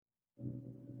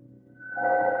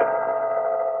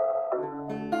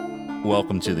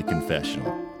welcome to The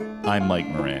Confessional. I'm Mike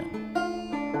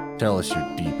Moran. Tell us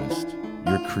your deepest,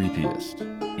 your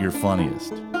creepiest, your funniest.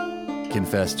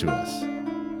 Confess to us.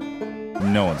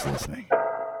 No one's listening.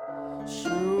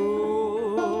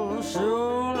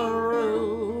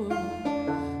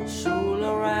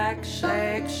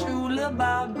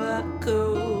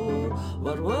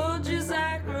 What would you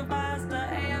sacrifice to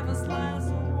have a slice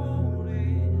of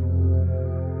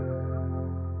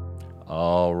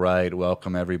All right,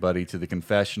 welcome everybody to The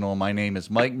Confessional. My name is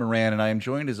Mike Moran, and I am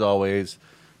joined as always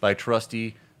by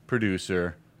trusty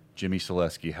producer Jimmy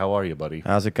Selesky. How are you, buddy?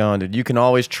 How's it going, dude? You can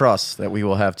always trust that we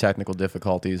will have technical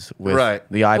difficulties with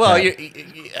the iPad. Well,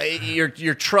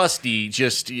 you're trusty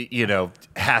just,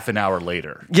 half an hour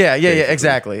later. Yeah,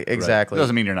 exactly. Right.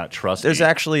 Doesn't mean you're not trusty. There's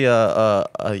actually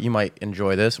you might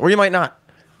enjoy this, or you might not.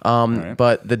 Right.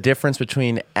 But the difference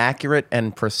between accurate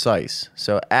and precise.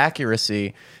 So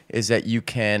accuracy is that you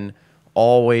can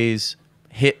always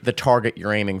hit the target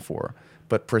you're aiming for.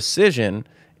 But precision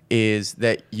is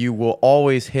that you will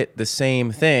always hit the same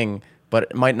thing, but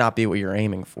it might not be what you're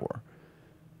aiming for.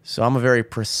 So I'm a very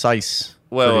precise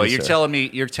Well, producer.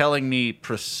 you're telling me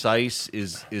precise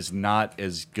is not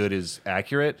as good as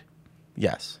accurate?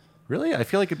 Yes. Really? I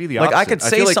feel like it'd be the Like, opposite. I could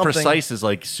say feel like something- precise is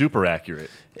like super accurate.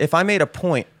 If I made a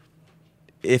point,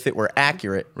 if it were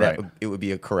accurate, Right. it would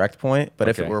be a correct point. But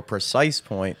if Okay. it were a precise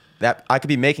point, that I could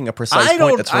be making a precise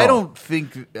point that's wrong. I don't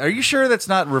think. Are you sure that's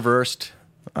not reversed?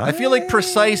 I feel like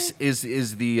precise is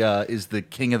the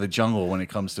king of the jungle when it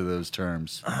comes to those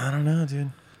terms. I don't know,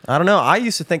 dude. I don't know. I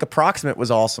used to think approximate was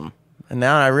awesome, and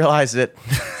now I realize that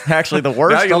actually the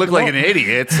worst. Now you of look them like all- an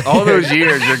idiot. All those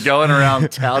years you're going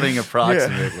around touting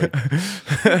approximately.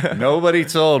 Nobody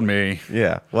told me.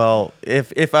 Yeah. Well,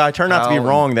 if I turn out to be How-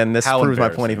 wrong, then this how proves my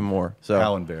point embarrassing. even more. So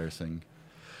How embarrassing.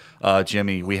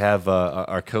 Jimmy, we have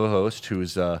our co-host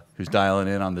who's dialing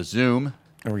in on the Zoom.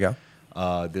 there we go.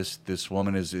 This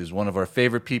woman is one of our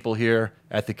favorite people here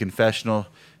at The Confessional.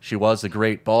 She was a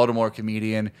great Baltimore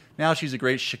comedian. Now she's a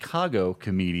great Chicago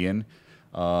comedian.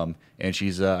 And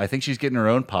she's I think she's getting her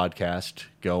own podcast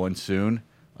going soon.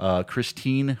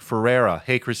 Christine Ferreira.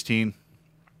 Hey, Christine.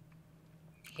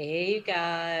 Hey, you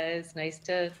guys. Nice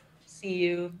to see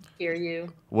you, hear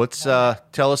you. What's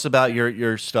tell us about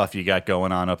your stuff you got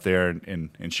going on up there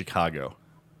in Chicago.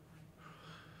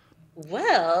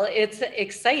 Well, it's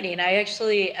exciting. I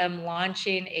actually am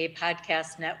launching a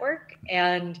podcast network,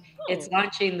 and it's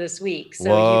launching this week. So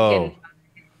Whoa.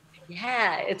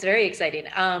 it's very exciting.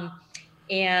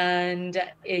 And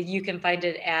you can find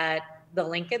it at the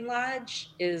Lincoln Lodge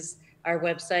is our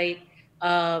website.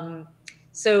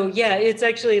 It's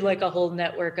actually like a whole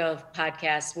network of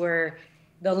podcasts where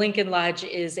the Lincoln Lodge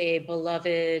is a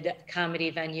beloved comedy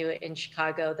venue in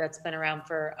Chicago that's been around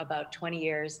for about 20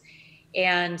 years.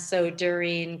 And so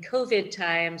during COVID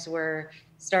times, we're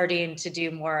starting to do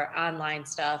more online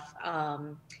stuff,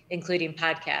 including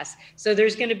podcasts. So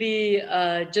there's going to be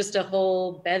just a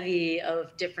whole bevy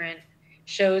of different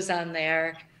shows on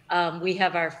there. We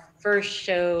have our first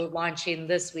show launching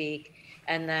this week,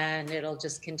 and then it'll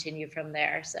just continue from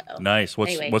there. So Nice.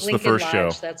 What's the Lincoln first Lodge,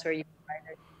 show? That's where you can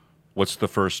find it. What's the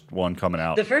first one coming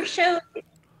out? The first show,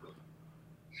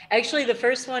 actually, the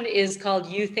first one is called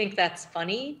You Think That's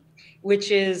Funny,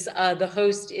 which is the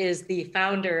host is the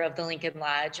founder of the Lincoln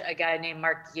Lodge, a guy named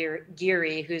Mark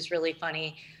Geary, who's really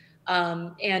funny.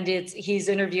 And he's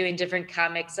interviewing different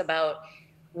comics about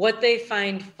what they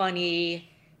find funny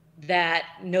that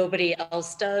nobody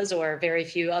else does or very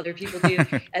few other people do.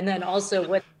 And then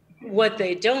also what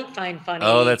they don't find funny.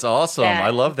 Oh, that's awesome. that I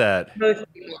love that. most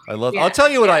people- I'll tell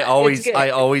you what yeah, I it's good.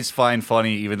 always find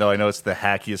funny, even though I know it's the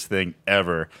hackiest thing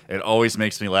ever. It always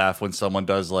makes me laugh when someone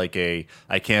does like a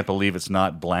 "I can't believe it's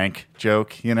not blank"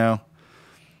 joke. That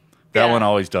Yeah. one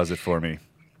always does it for me.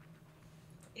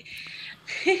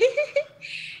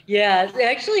 Yeah,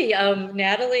 actually,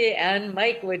 Natalie and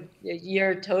Mike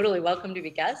you're totally welcome to be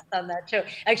guests on that show.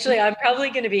 Actually, I'm probably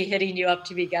going to be hitting you up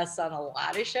to be guests on a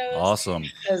lot of shows. Awesome.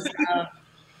 'Cause,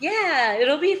 yeah,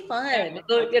 it'll be fun.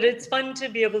 It's fun to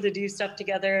be able to do stuff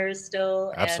together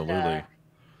still. Absolutely. And,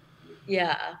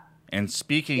 yeah. And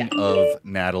speaking of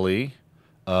Natalie,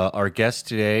 our guest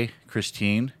today,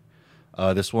 Christine,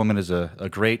 this woman is a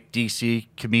great DC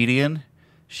comedian.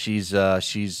 She's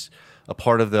a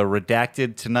part of the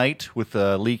Redacted Tonight with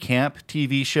Lee Camp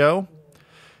TV show.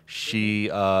 She's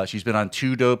been on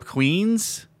Two Dope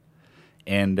Queens,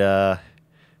 and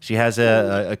she has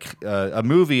a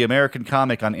movie, American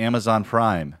Comic, on Amazon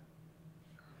Prime.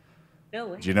 No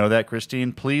way. Did you know that,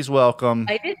 Christine? Please welcome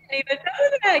I didn't even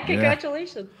know that.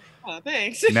 Congratulations. Oh,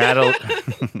 thanks. Natalie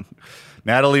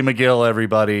McGill,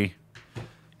 everybody.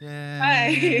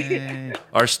 Yay.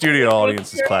 Our studio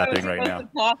audience is clapping right now.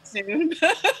 Talk soon.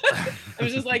 I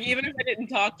was just like, even if I didn't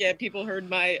talk yet, people heard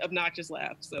my obnoxious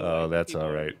laugh. So oh, that's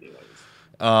all right.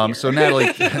 So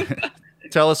Natalie,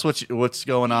 tell us what's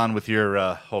going on with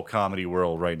your whole comedy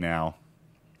world right now.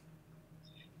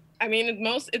 I mean,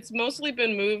 it's mostly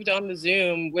been moved on to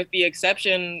Zoom, with the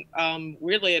exception,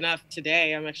 weirdly enough,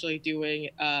 today I'm actually doing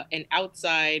an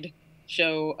outside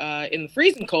show in the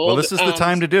freezing cold. Well, this is the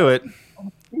time to do it.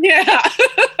 Yeah.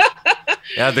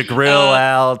 Yeah, the grill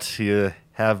out. You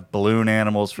have balloon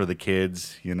animals for the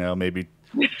kids. You know, maybe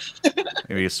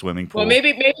a swimming pool. Well,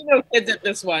 maybe no kids at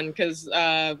this one, because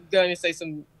I'm going to say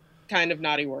some kind of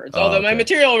naughty words. Oh, Although my okay.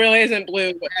 material really isn't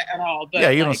blue at all. But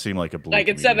Yeah, you don't seem like a blue. like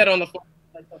it said that on the floor.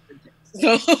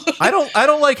 So I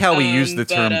don't like how we use the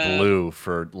but, term blue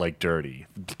for like dirty.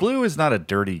 Blue is not a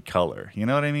dirty color. You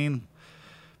know what I mean?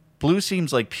 Blue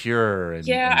seems like pure and,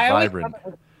 yeah, and I always vibrant. thought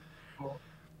that was-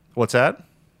 What's that?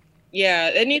 Yeah,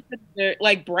 it needs to,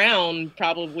 like, brown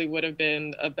probably would have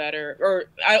been a better,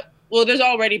 well, there's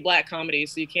already black comedy,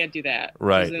 so you can't do that.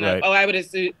 Right, Isn't right. it? Oh, I would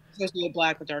associate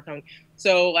black with dark comedy.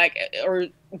 So, like, or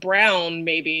brown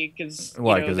maybe, because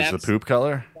Why? Because it's the poop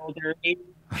color?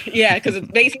 Yeah, because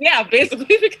it's basically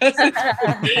because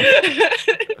it's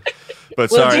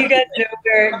But Well, sorry.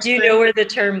 do you know where the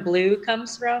term blue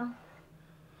comes from?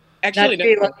 actually Not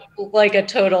to be no. like a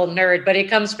total nerd, but it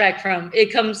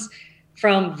comes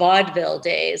from vaudeville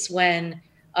days, when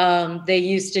they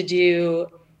used to do,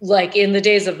 like, in the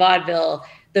days of vaudeville,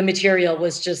 the material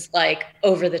was just like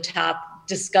over the top,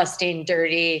 disgusting,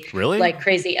 dirty, Really? like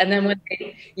crazy. And then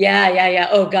yeah.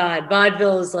 Oh God,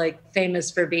 vaudeville is like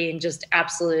famous for being just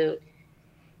absolute,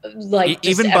 like,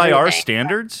 just Even by our everything.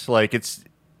 standards, like it's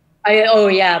By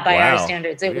Wow. our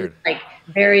standards, it was Weird. like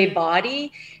very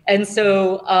body. And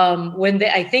so when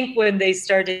they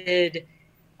started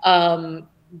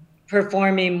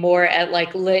performing more at,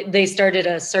 like, they started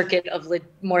a circuit of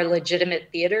more legitimate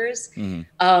theaters.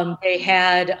 They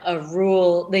had a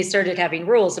rule. They started having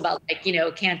rules about, like,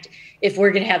 can't, if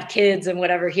we're going to have kids and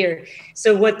whatever here.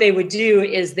 So what they would do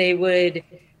is they would,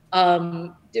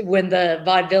 when the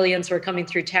vaudevillians were coming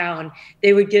through town,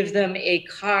 they would give them a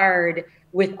card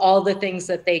with all the things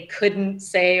that they couldn't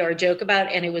say or joke about,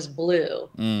 and it was blue.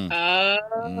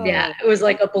 Yeah, it was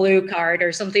like a blue card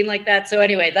or something like that. So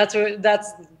anyway, that's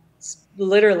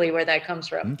literally where that comes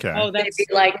from. okay. Oh, They'd that's be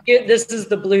like, this is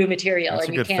the blue material, That's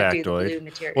and a you good can't do the factoid. blue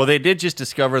material. Well, they did just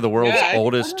discover the world's Yeah, I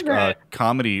oldest remember that.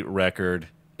 comedy record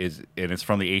and it's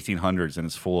from the 1800s, and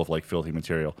it's full of like filthy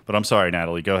material. But I'm sorry,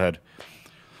 Natalie, go ahead.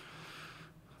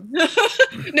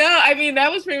 No, I mean,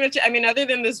 that was pretty much it. I mean, other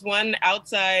than this one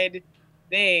outside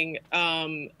thing,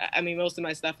 I mean, most of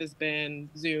my stuff has been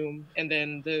Zoom, and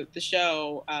then the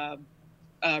show,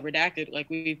 Redacted, like,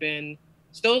 we've been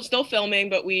still filming,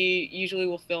 but we usually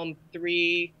will film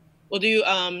we'll do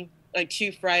like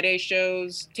 2 Friday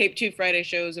shows, tape 2 Friday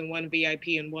shows and 1 VIP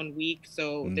in 1 week.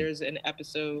 So there's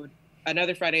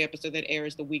another Friday episode that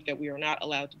airs the week that we are not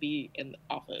allowed to be in the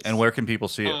office. And where can people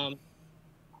see it?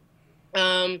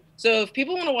 So if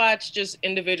people want to watch just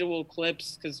individual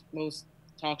clips, because most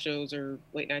talk shows or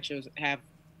late night shows have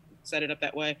set it up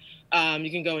that way, you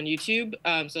can go on YouTube.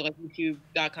 So like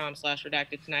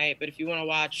youtube.com/redacted tonight. But if you want to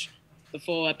watch the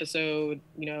full episode,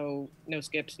 no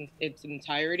skips in its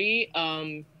entirety,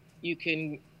 you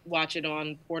can watch it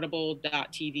on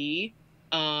portable.tv.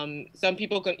 Some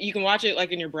people you can watch it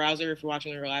like in your browser if you're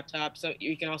watching on your laptop. So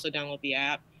you can also download the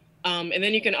app. And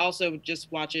then you can also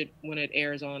just watch it when it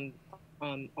airs on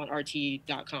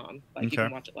RT.com. Like, you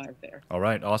can watch it live there. All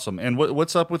right, awesome. And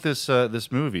what's up with this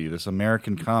movie, this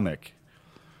American Comic?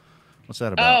 What's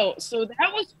that about? Oh, so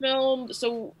that was filmed.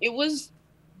 So it was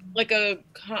like a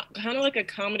kind of like a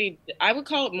comedy. I would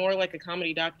call it more like a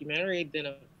comedy documentary than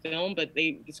a film, but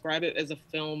they describe it as a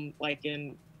film, like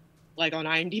on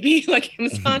IMDb, like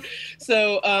Amazon.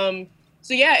 So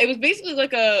yeah, it was basically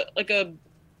like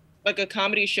a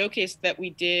comedy showcase that we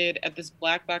did at this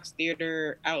Black Box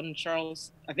Theater out in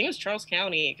Charles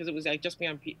County, because it was like just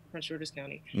beyond Prince George's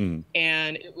County.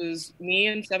 And it was me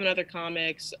and 7 other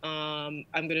comics. I'm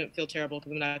gonna feel terrible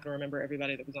because I'm not gonna remember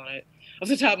everybody that was on it off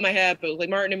the top of my head, but it was like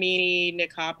Martin Amini,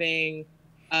 Nick Hopping,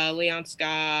 Leon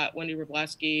Scott, Wendy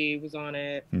Robleski was on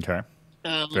it. Okay.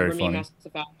 Very Ramin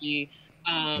funny.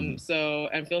 Mostafaki. So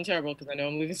I'm feeling terrible because I know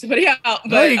I'm leaving somebody out. But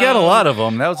No, you got a lot of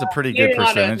them. That was a pretty good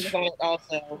percentage.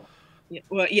 Also, yeah,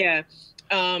 well, yeah.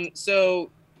 So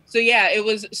yeah, it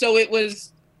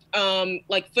was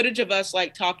like footage of us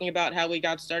like talking about how we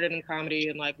got started in comedy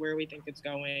and like where we think it's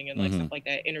going and like stuff like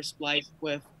that, interspliced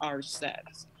with our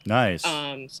sets. Nice.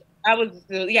 So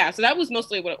that was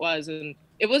mostly what it was, and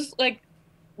it was like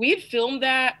we had filmed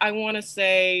that, I want to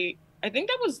say, I think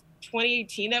that was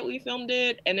 2018 that we filmed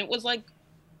it. And it was like,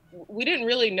 we didn't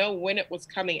really know when it was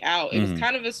coming out. It was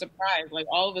kind of a surprise. Like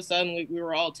all of a sudden we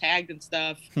were all tagged and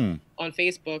stuff on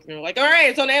Facebook, and they were like, all right,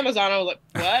 it's on Amazon. I was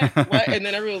like, what? And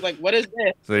then everyone was like, what is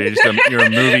this? So you're a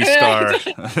movie star.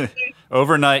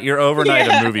 Overnight, you're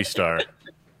a movie star.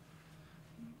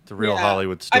 It's a real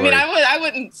Hollywood story. I mean, I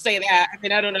wouldn't say that. I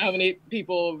mean, I don't know how many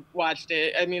people watched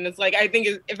it. I mean, it's like, I think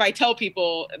if I tell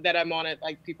people that I'm on it,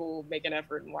 like people will make an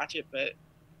effort and watch it, but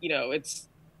it's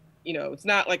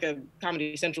not like a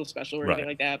Comedy Central special or anything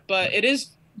like that, but it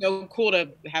is cool to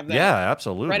have that. Yeah,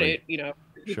 absolutely. Credit,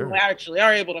 people actually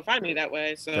are able to find me that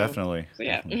way. So definitely. So,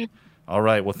 yeah. Definitely. All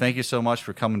right. Well, thank you so much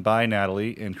for coming by,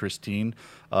 Natalie and Christine.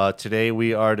 Today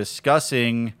we are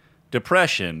discussing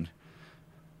depression,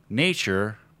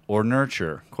 nature or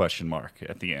nurture? ?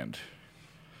 At the end.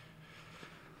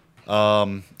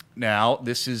 Now,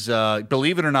 this is,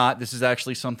 believe it or not, this is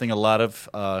actually something a lot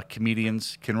of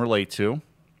comedians can relate to.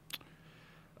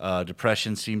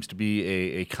 Depression seems to be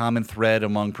a common thread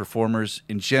among performers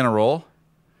in general.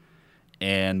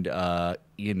 And,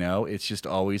 it's just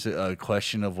always a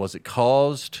question of, was it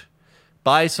caused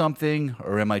by something,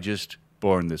 or am I just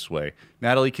born this way?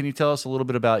 Natalie, can you tell us a little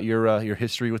bit about your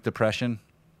history with depression?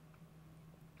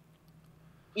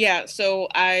 Yeah, so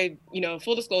I,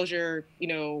 full disclosure,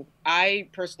 I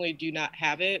personally do not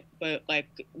have it, but like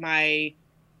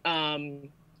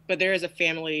but there is a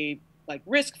family like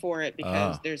risk for it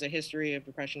because there's a history of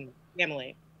depression in the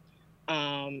family.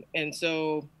 And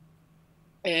so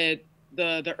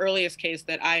the earliest case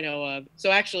that I know of,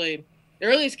 the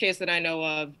earliest case that I know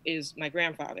of is my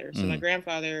grandfather. So my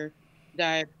grandfather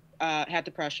died, had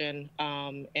depression,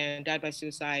 and died by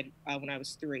suicide when I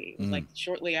was 3. It was like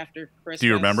shortly after Christmas. Do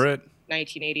you remember it?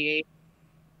 1988.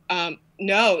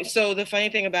 No. So the funny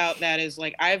thing about that is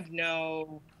like I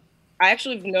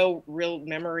actually have no real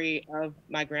memory of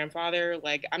my grandfather.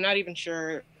 Like I'm not even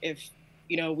sure if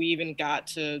we even got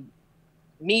to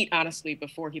meet honestly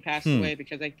before he passed away,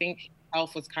 because I think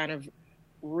health was kind of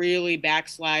really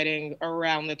backsliding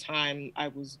around the time I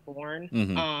was born.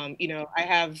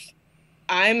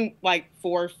 I'm like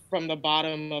 4th from the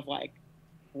bottom of like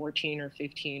 14 or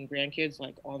 15 grandkids,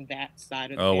 like on that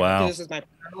side of the family. Wow. This is my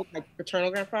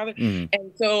paternal grandfather. And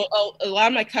so a lot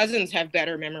of my cousins have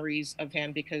better memories of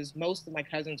him because most of my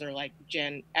cousins are like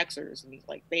Gen Xers, and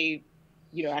like they,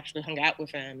 actually hung out with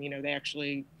him. They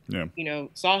actually,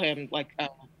 saw him like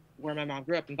where my mom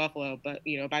grew up in Buffalo. But,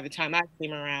 by the time I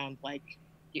came around, like,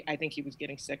 I think he was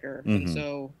getting sicker. And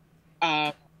so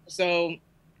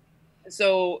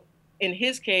in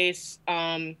his case,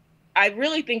 I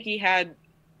really think he had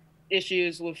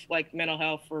issues with like mental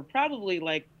health for probably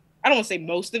like, I don't want to say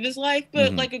most of his life,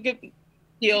 but like a good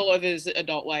deal of his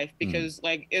adult life, because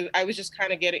I was just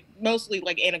kind of getting mostly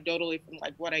like anecdotally from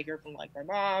like what I hear from like my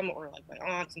mom or like my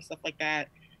aunts and stuff like that,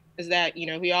 is that,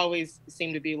 he always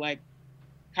seemed to be like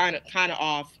kind of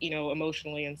off,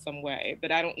 emotionally in some way,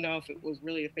 but I don't know if it was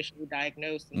really officially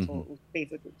diagnosed until it was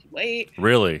basically too late.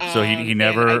 Really? So he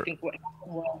never, I think what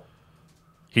happened was,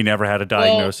 he never had a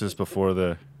diagnosis before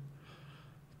the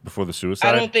suicide?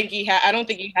 I don't think he had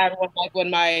one like when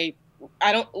by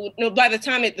the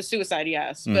time the suicide,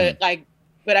 yes. But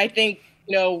I think,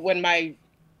 when my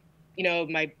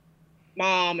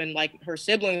mom and like her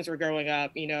siblings were growing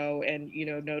up, and,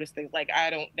 noticed things, like, I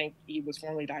don't think he was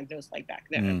formally diagnosed like back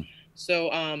then. So,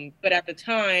 but at the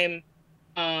time,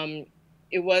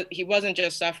 he wasn't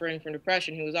just suffering from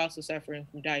depression, he was also suffering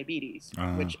from diabetes,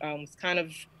 which was kind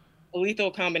of a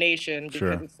lethal combination,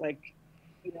 because it's like,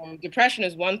 depression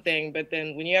is one thing, but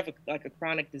then when you have a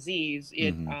chronic disease,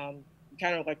 it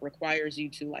kind of like requires you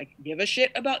to like give a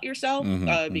shit about yourself,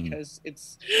 because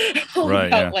it's all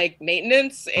about like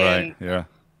maintenance and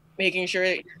making sure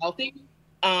that you're healthy.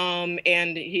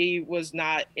 And he was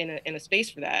not in a space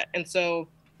for that. And so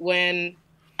when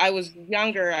I was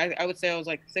younger, I would say I was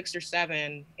like 6 or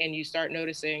 7, and you start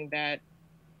noticing that,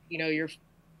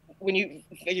 when you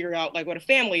figure out like what a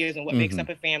family is and what makes up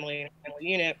a family and a family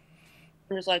unit,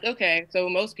 it's like, okay, so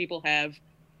most people have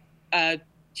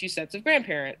 2 sets of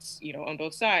grandparents, on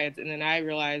both sides. And then I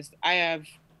realized I have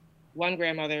one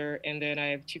grandmother, and then I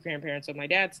have 2 grandparents on my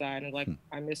dad's side, and like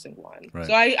I'm missing one. Right.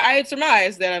 So I had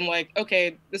surmised that I'm like,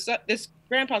 okay, this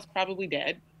grandpa's probably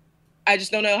dead. I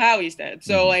just don't know how he's dead.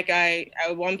 So like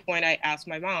at one point I asked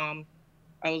my mom,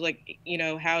 I was like,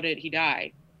 how did he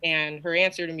die? And her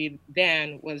answer to me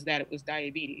then was that it was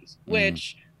diabetes,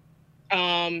 which,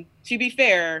 to be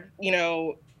fair,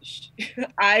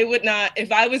 I would not,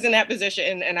 if I was in that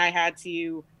position and I had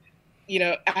to,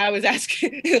 I was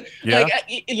asking, Yeah.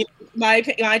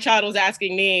 like, my child was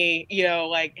asking me,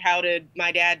 like, how did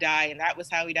my dad die? And that was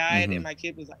how he died. Mhm. And my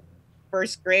kid was like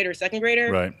first grade or second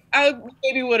grader. Right. I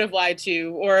maybe would have lied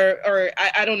to, or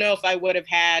I don't know if I would have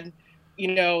had,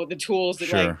 the tools to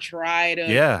Sure. like try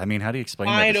to Yeah. I mean, how do you explain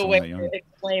that find to a someone way that young? to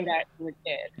explain that to a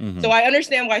kid. Mhm. So I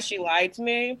understand why she lied to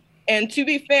me. And to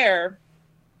be fair,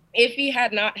 if he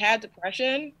had not had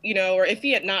depression, or if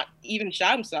he had not even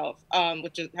shot himself,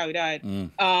 which is how he died,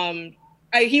 Mm.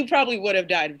 he probably would have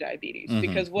died of diabetes, Mhm,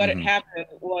 because what had mhm. happened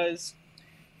was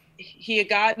he had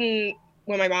gotten,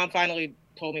 when my mom finally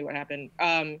told me what happened,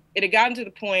 it had gotten to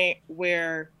the point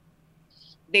where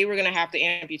they were going to have to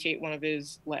amputate one of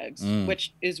his legs,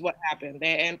 which is what happened.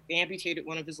 They amputated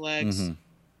one of his legs. Mhm.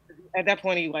 At that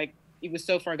point, he was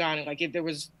so far gone, like there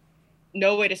was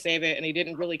no way to save it, and he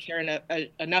didn't really care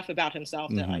enough about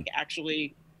himself to like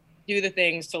actually do the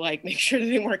things to like make sure that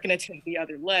they weren't going to take the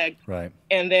other leg. Right.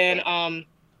 And then I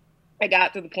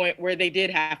got to the point where they did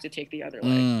have to take the other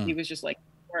leg. He was just like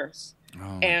worse. Oh,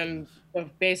 my And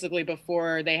goodness. basically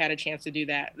before they had a chance to do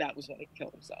that, that was when he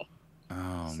killed himself.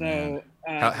 Oh, So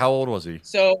man. How old was he?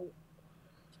 So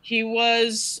he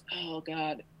was, oh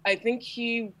God, I think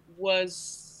he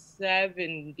was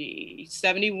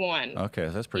 71. Okay,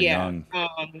 that's pretty young.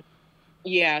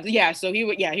 Yeah. So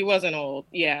he wasn't old.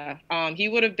 Yeah. He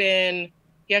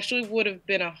actually would have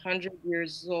been 100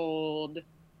 years old,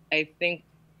 I think,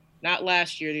 not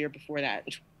last year, the year before that,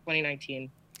 in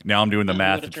 2019. Now I'm doing the He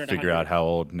math would've to turned figure 100. out how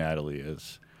old Natalie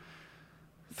is.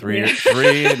 Yeah.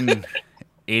 Three and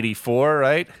 84,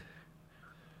 right?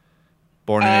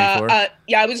 Born in 84?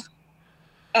 Yeah, I was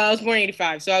born in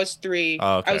 85, so I was 3.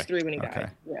 Oh, okay. I was 3 when he Okay.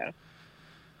 died. Yeah.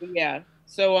 Yeah.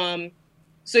 So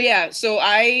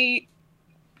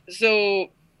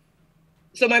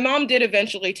my mom did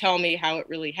eventually tell me how it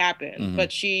really happened,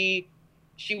 but she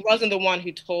wasn't the one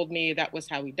who told me that was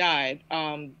how he died.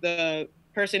 The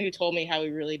person who told me how he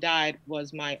really died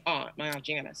was my aunt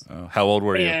Janice. Oh, how old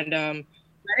were you? And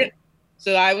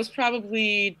so I was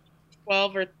probably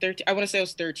 12 or 13. I want to say I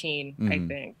was 13, I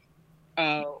think,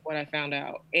 when I found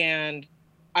out. And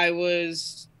I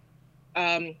was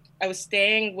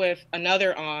staying with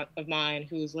another aunt of mine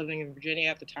who was living in Virginia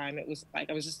at the time. It was like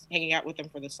I was just hanging out with them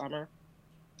for the summer,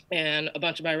 and a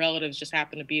bunch of my relatives just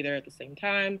happened to be there at the same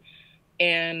time.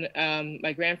 And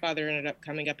my grandfather ended up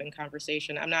coming up in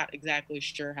conversation. I'm not exactly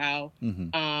sure how,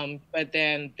 but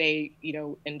then they,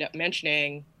 end up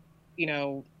mentioning,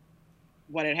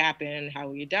 what had happened, how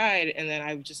he died. And then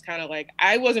I was just kind of like,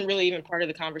 I wasn't really even part of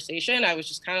the conversation. I was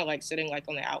just kind of like sitting like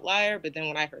on the outlier. But then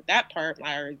when I heard that part,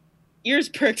 my ears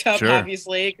perked up, Sure.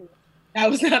 Obviously. That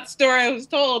was not the story I was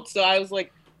told. So I was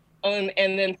like, and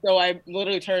then so I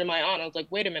literally turned to my aunt. I was like,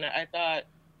 wait a minute, I thought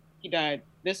he died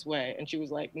this way. And she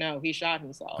was like, no, he shot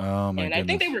himself. Oh, my And goodness. I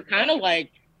think they were kind of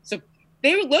like, so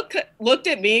they looked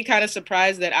at me kind of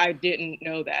surprised that I didn't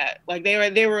know that. Like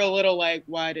they were a little like,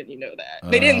 why didn't you know that?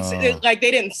 They didn't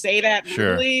they didn't say that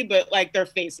Sure. really, but like their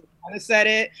faces kind of said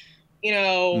it,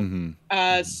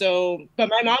 So, but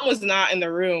my mom was not in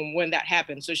the room when that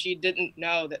happened, so she didn't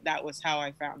know that was how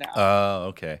I found out. Oh,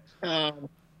 okay.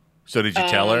 So did you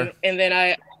tell her? And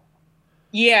then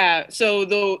so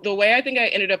the way I think I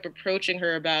ended up approaching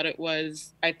her about it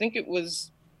was, I think it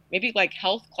was maybe like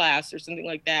health class or something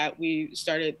like that.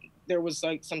 There was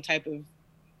like some type of,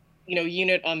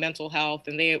 unit on mental health,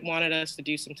 and they wanted us to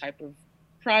do some type of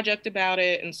project about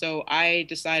it. And so I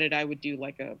decided I would do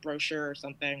like a brochure or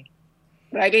something.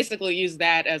 But I basically used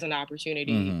that as an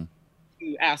opportunity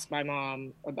to ask my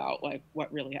mom about like what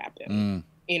really happened.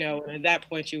 And at that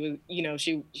point she was,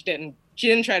 she didn't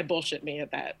try to bullshit me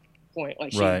at that point.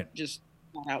 Like she just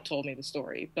flat out told me the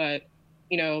story. But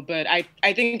I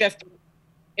think that's,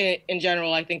 in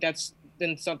general, I think that's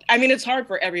been something. I mean, it's hard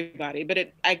for everybody,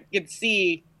 but I could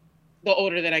see the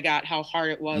older that I got how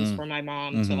hard it was for my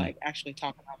mom to like actually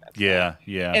talk about that stuff.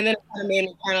 Yeah. And then it kind of made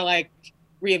me kind of like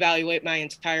reevaluate my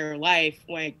entire life.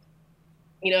 Like,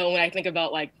 when I think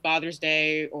about like Father's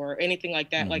Day or anything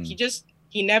like that, like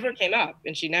he never came up,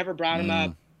 and she never brought him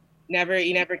up.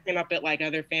 He never came up at like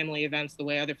other family events the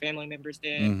way other family members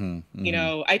did.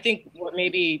 I think what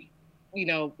maybe,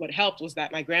 what helped was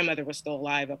that my grandmother was still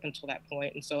alive up until that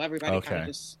point. And so everybody kind of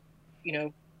just,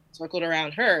 circled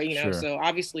around her, Sure. So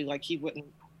obviously like he wouldn't,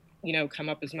 come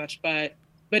up as much, but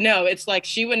no, it's like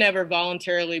she would never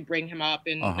voluntarily bring him up,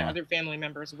 and the other family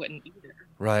members wouldn't either.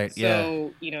 Right.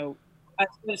 So,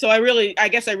 so I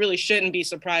guess I really shouldn't be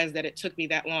surprised that it took me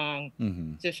that long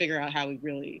to figure out how he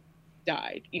really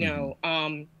died,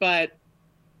 but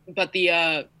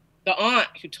the aunt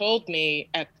who told me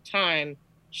at the time,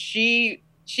 she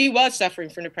she was suffering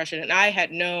from depression, and I had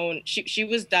known she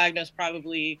was diagnosed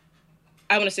probably,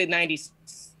 I want to say 90,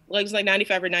 like it was like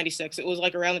 95 or 96. It was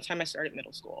like around the time I started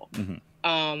middle school.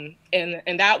 And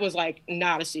that was like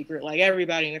not a secret. Like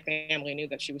everybody in the family knew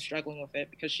that she was struggling with it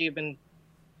because she had been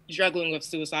struggling with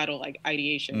suicidal like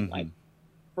ideation like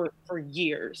for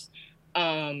years.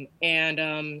 And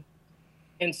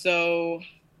so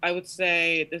I would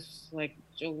say this was like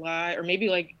July or maybe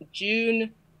like June.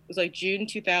 It was like June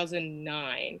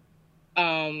 2009.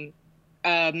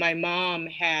 My mom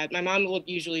would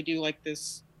usually do like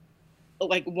this,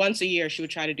 like once a year she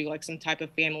would try to do like some type of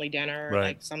family dinner, Right.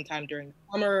 like sometime during the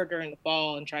summer or during the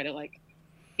fall, and try to like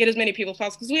get as many people as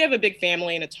possible because we have a big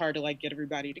family and it's hard to like get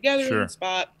everybody together in Sure. one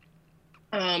spot.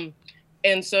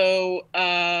 And so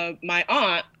my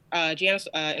aunt Janice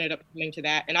ended up coming to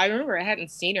that, and I remember I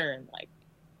hadn't seen her in like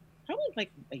probably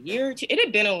like a year or two. It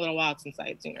had been a little while since I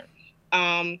had seen her.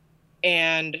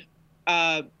 And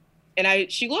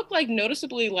she looked like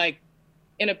noticeably like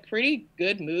in a pretty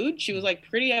good mood. She was like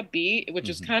pretty upbeat, which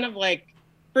is kind of like,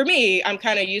 for me, I'm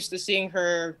kind of used to seeing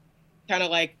her kind of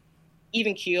like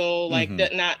even keel, like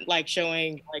not like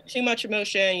showing like too much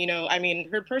emotion, you know. I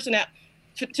mean, her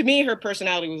to me, her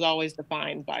personality was always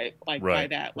defined by like by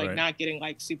that, like not getting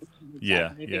like super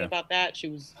anything about that. She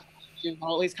was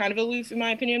always kind of aloof in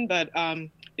my opinion, but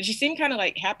she seemed kind of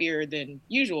like happier than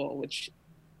usual, which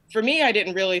for me, I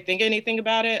didn't really think anything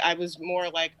about it. I was more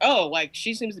like, oh, like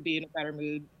she seems to be in a better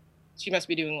mood. She must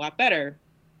be doing a lot better.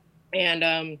 And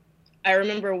I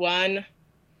remember one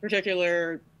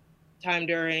particular time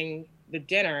during the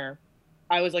dinner,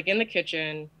 I was like in the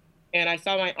kitchen and I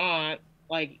saw my aunt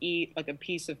like eat like a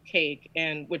piece of cake,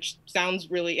 and which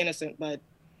sounds really innocent, but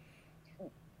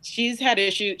she had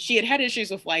had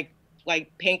issues with like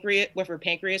her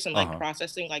pancreas and like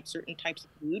processing like certain types of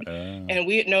food. And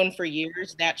we had known for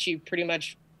years that she pretty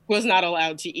much was not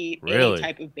allowed to eat any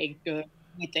type of baked good,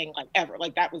 anything like ever.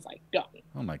 Like that was like done.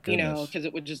 Oh my goodness. You know, because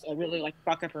it would just really like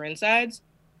fuck up her insides.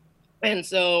 And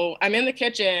so I'm in the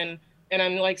kitchen and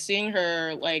I'm like seeing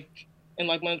her like in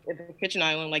like the kitchen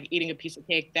island, like eating a piece of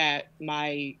cake that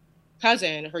my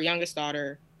cousin, her youngest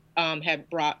daughter, had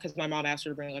brought, because my mom asked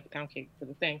her to bring like a pound cake for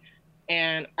the thing.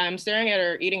 And I'm staring at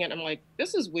her eating it. And I'm like,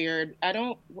 this is weird.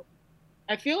 I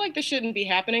feel like this shouldn't be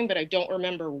happening, but I don't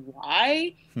remember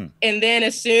why. And then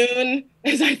as soon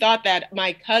as I thought that,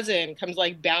 my cousin comes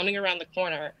like bounding around the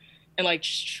corner and like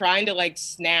trying to like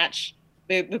snatch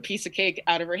the piece of cake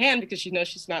out of her hand because she knows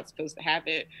she's not supposed to have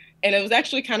it. And it was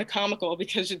actually kind of comical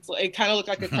because it kind of looked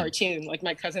like a cartoon. Like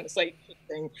my cousin is like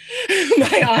kissing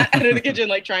my aunt out of the kitchen,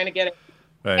 like trying to get it.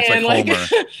 Right, it's and like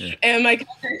Homer. Yeah. And my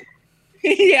cousin,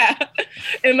 yeah,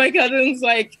 and my cousin's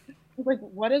like,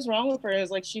 what is wrong with her? Is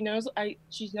like she knows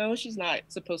she's not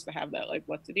supposed to have that. Like,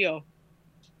 what's the deal?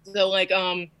 So like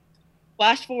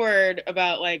flash forward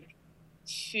about like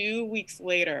 2 weeks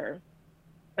later,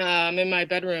 I'm in my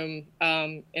bedroom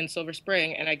in Silver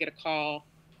Spring, and I get a call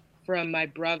from my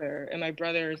brother, and my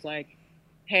brother is like,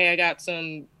 hey, I got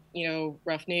some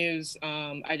rough news.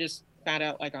 I just found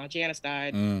out like Aunt Janice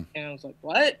died. And I was like,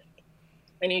 what?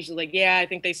 And he's like, yeah, I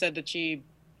think they said that she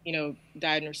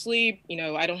died in her sleep.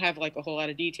 I don't have like a whole lot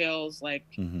of details, like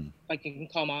like you can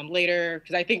call mom later,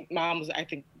 because I think mom was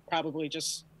probably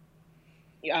just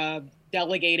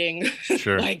delegating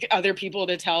like other people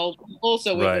to tell people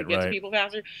so we would get to people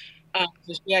faster.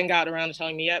 So she hadn't got around to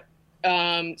telling me yet.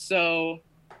 So,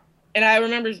 and I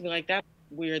remember being like, that's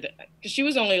weird, because she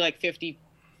was only like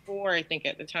 54, I think,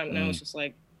 at the time, and I was just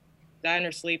like, die in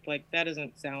her sleep, like that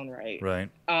doesn't sound right.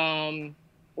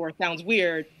 Or it sounds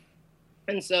weird.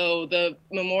 And so the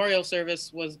memorial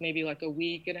service was maybe like a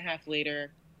week and a half later,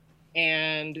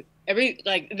 and at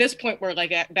this point we're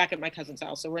like back at my cousin's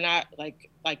house, so we're not like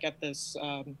at this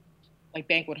like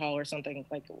banquet hall or something,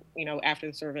 like after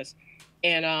the service.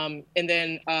 And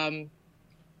then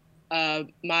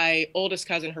my oldest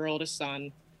cousin, her oldest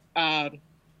son,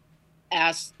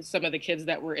 asked some of the kids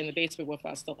that were in the basement with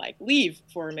us to like leave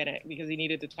for a minute because he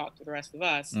needed to talk to the rest of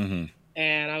us.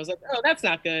 And I was like, oh, that's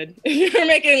not good. You're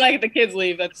making like the kids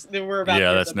leave. We're about to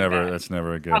that's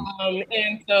never a good.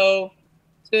 And so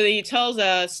he tells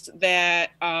us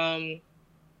that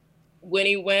when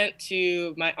he went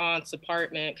to my aunt's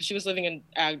apartment, because she was living in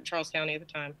Charles County at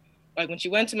the time, like when she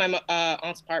went to my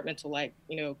aunt's apartment to like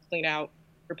clean out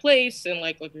her place and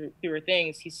like look through her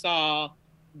things, he saw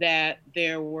that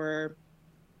there were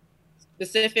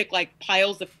specific like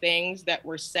piles of things that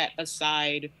were set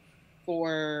aside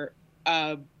for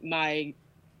my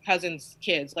cousin's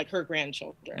kids, like her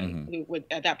grandchildren, who would,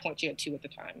 at that point she had 2 at the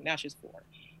time, now she's 4.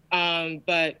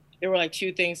 But there were like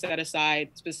 2 things set aside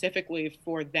specifically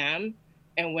for them.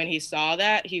 And when he saw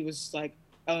that, he was like,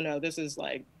 oh no, this is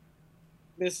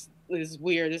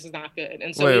weird. This is not good.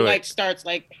 And so Wait, he wait. like starts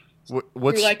like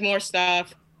What's through like more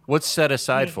stuff. what's set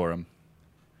aside for him?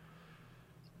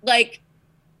 Like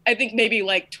I think maybe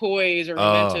like toys or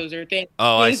mementos or things,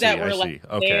 Oh, I things see, that were I like see.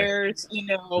 Okay. theirs, you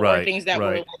know, or Right, things that were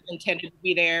right. like intended to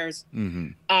be theirs.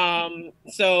 Mm-hmm.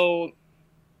 So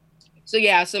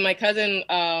yeah, so my cousin,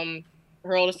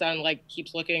 her oldest son, like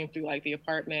keeps looking through like the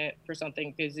apartment for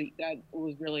something because that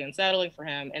was really unsettling for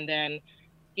him, and then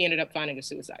he ended up finding a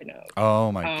suicide note.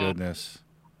 Oh my goodness.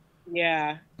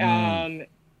 Yeah. Mm.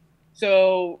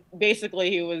 So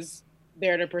basically, he was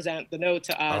there to present the note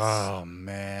to us, Oh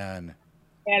man.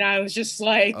 and I was just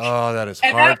like, Oh, that is at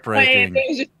that point, heartbreaking. it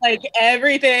was just like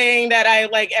everything that I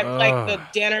like, like the Ugh.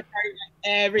 dinner party,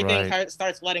 everything Right.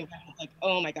 starts letting down. Like,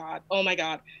 oh my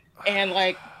god, and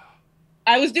like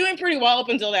I was doing pretty well up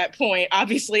until that point.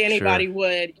 Obviously, anybody Sure.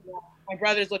 would. You know, my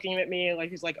brother's looking at me like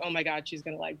he's like, oh my god, she's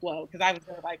gonna like blow because I was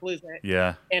gonna like lose it.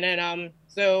 Yeah. And then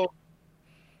so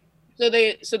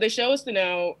they show us the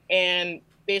note, and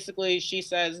basically she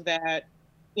says that,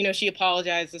 you know, she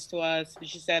apologizes to us.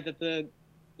 She said that the,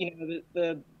 you know,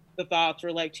 the thoughts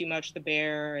were like too much to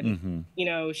bear, and Mm-hmm. you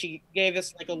know, she gave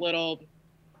us like a little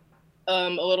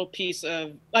piece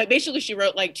of like, basically she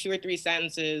wrote like 2 or 3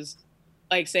 sentences,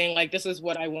 like saying like, this is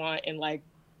what I want in like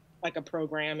a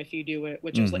program if you do it,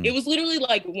 which was like, Mhm. it was literally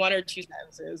like 1 or 2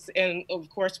 sentences, and of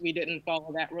course we didn't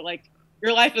follow that. We're like,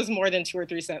 your life is more than 2 or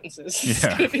 3 sentences. It's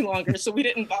Yeah. gonna be longer, so we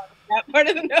didn't follow that part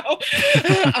of the note.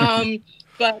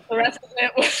 But the rest of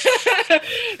it was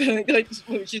like,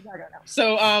 she's not gonna know.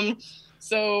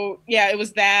 So yeah, it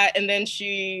was that, and then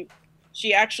she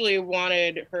actually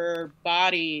wanted her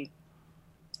body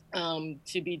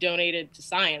to be donated to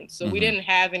science. So we Mhm. didn't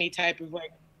have any type of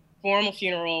like formal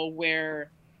funeral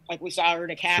where like we saw her in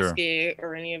a casket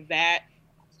or any of that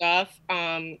stuff.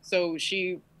 So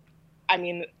I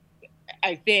mean,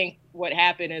 I think what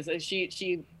happened is that she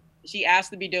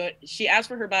asked she asked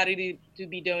for her body to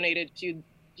be donated to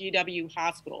GW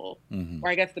Hospital, Mhm. or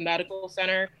I guess the medical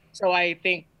center. So I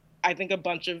think a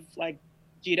bunch of like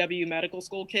GW medical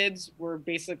school kids were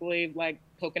basically like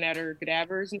poking at her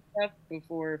cadavers and stuff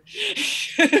before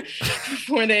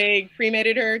before they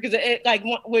cremated her, because it like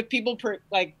with people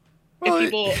like if Well,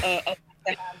 people have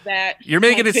that, You're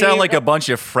making like, it sound they- like a bunch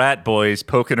of frat boys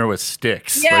poking her with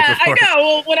sticks. yeah, like I before. know.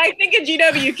 Well, when I think of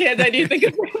GW kids, I do think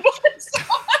of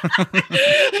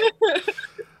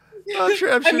I'm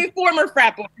sure, I'm I sure- mean, former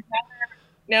frat boys.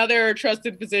 Now they're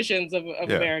trusted physicians of Yeah.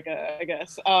 America, I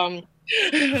guess. But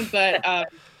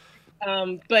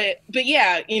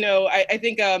yeah, you know, I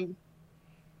think you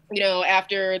know,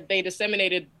 after they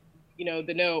disseminated, you know,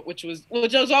 the note, which was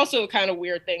also a kind of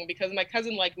weird thing, because my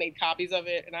cousin like made copies of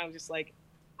it, and I was just like,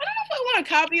 I don't know if I want a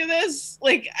copy of this.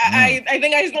 Like, I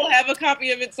think I still have a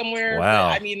copy of it somewhere. Wow.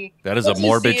 But, I mean, that is a once you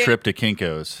morbid see it- trip to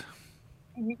Kinko's.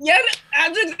 Yeah,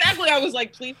 that's exactly. I was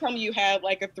like, please tell me you had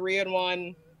like a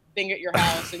 3-in-1 thing at your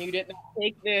house and you did not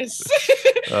take this.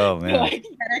 Oh man. Like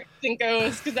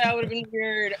Cinco's, because that would have been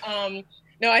weird.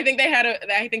 No, I think they had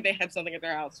something at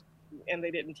their house, and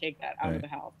they didn't take that out of the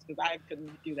house, because I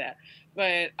couldn't do that.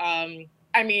 But I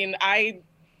mean, I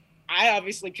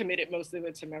obviously committed most of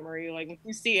it to memory. Like if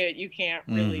you see it, you can't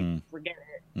really Mhm. forget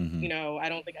it. Mhm. You know, I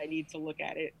don't think I need to look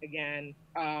at it again.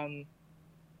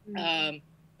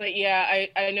 But yeah,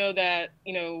 I know that,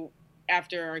 you know,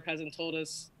 after our cousin told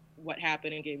us what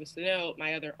happened and gave us the note,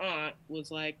 my other aunt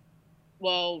was like,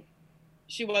 well,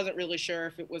 she wasn't really sure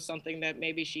if it was something that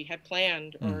maybe she had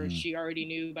planned, or Mhm. she already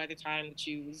knew by the time that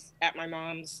she was at my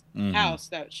mom's Mhm. house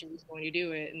that she was going to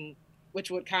do it, and which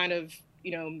would kind of,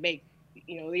 you know, make,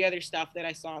 you know, the other stuff that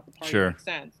I saw at the party Sure. make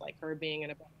sense, like her being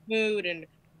in a bad mood and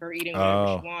her eating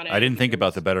whatever she wanted. I didn't think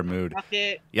about the better mood.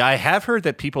 Bucket. Yeah, I have heard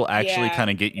that people actually Yeah.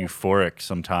 kind of get euphoric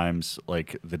sometimes,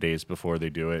 like the days before they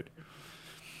do it.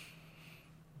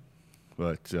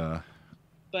 But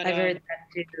But I've heard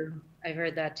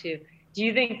that too. Do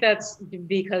you think that's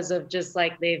because of just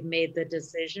like they've made the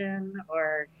decision,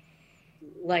 or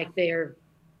like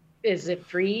is it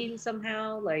freeing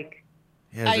somehow? Like,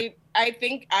 yeah, is it- I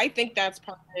think that's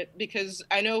part of it, because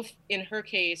I know in her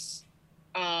case,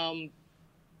 and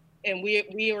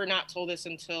we were not told this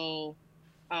until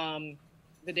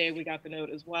the day we got the note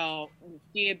as well.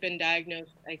 She had been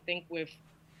diagnosed, I think, with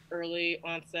early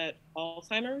onset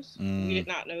Alzheimer's. We did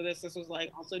not know this. This was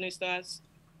like also news to us,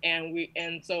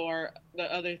 and so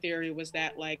the other theory was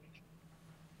that, like,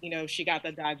 you know, she got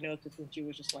the diagnosis and she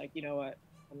was just like, you know what,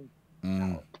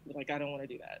 I'm out. Like, I don't want to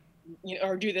do that, you know,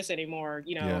 or do this anymore.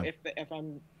 You know, Yeah. if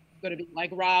I'm going to be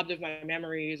like robbed of my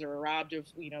memories, or robbed of,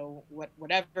 you know,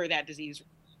 whatever that disease,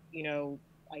 you know,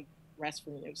 like rests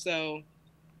from you. So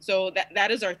So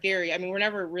that is our theory. I mean, we're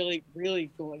never really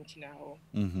going to know.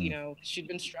 Mhm. You know, she'd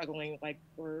been struggling like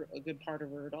for a good part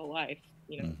of her adult life.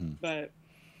 You know, Mhm.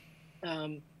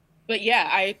 but yeah,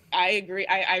 I agree.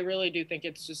 I really do think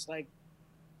it's just like,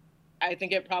 I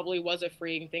think it probably was a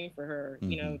freeing thing for her,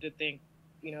 you know, to think,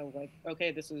 you know, like,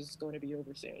 okay, this is going to be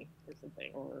over soon or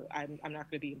something, or I'm not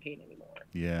going to be in pain anymore.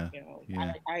 Yeah. You know,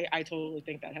 Yeah. I totally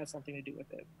think that has something to do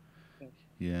with it.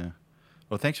 Yeah.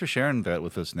 Well, thanks for sharing that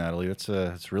with us, Natalie.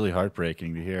 It's really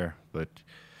heartbreaking to hear, but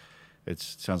it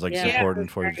sounds like it's Yeah.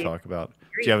 important for you to talk about.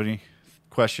 Do you have any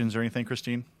questions or anything,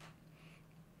 Christine?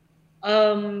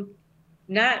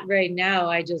 Not right now.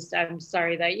 I'm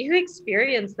sorry that you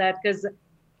experienced that, because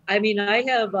I mean, I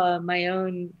have my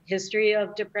own history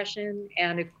of depression,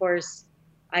 and of course,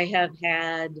 I have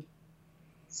had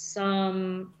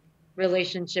some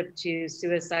relationship to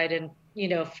suicide, and you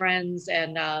know, friends,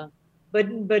 and but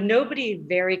nobody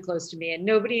very close to me, and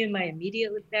nobody in my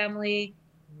immediate family,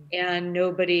 and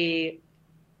nobody,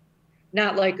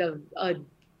 not like a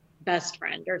best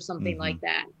friend or something like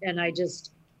that. And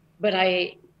but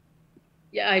I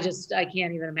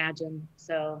can't even imagine.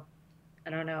 So I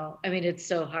don't know. I mean, it's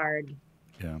so hard.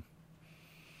 Yeah.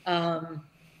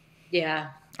 Yeah.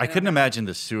 I couldn't imagine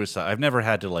the suicide. I've never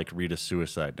had to like read a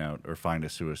suicide note or find a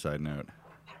suicide note.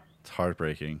 It's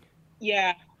heartbreaking.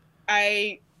 Yeah,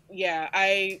 I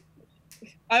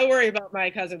worry about my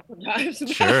cousin sometimes.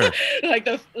 Sure. like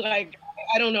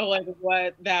I don't know like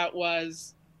what that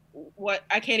was. What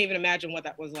I can't even imagine what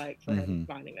that was like for him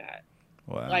finding that.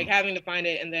 Wow. Like having to find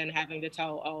it and then having to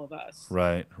tell all of us.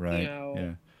 Right. You know,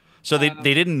 Yeah. So they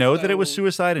didn't know that it was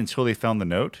suicide until they found the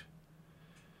note?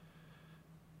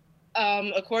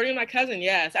 According to my cousin,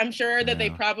 yes. I'm sure that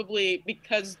they probably,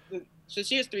 because so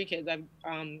she has 3 kids. I've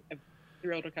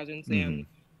 3 older cousins, and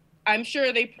I'm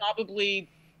sure they probably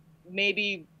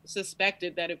maybe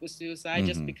suspected that it was suicide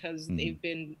just because they've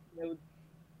been, you know,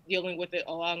 dealing with it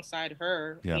alongside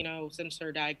her, you know, since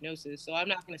her diagnosis. So I'm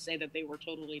not going to say that they were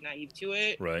totally naive to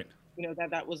it. Right. You know,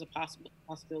 that was a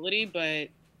possibility, but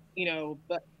you know,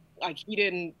 but like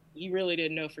he really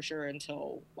didn't know for sure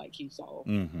until like he saw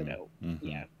the note.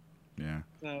 Yeah.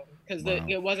 So because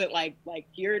it wasn't like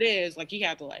here it is, like he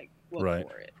had to like look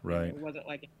for it. Right. It wasn't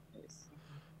like.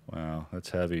 Wow, that's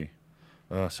heavy.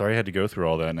 Sorry I had to go through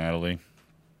all that, Natalie.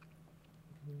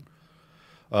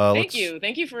 Thank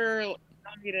you for allowing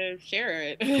me to share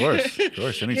it. Of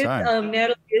course, anytime.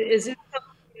 Natalie, is it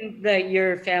something that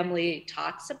your family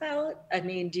talks about? I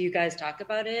mean, do you guys talk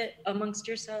about it amongst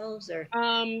yourselves, or?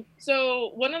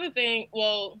 So one other thing,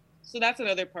 so that's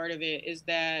another part of it, is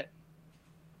that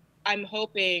I'm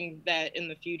hoping that in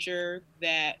the future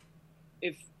that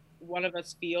if one of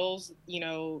us feels, you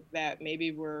know, that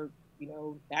maybe we're, you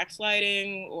know,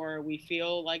 backsliding, or we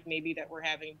feel like maybe that we're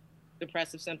having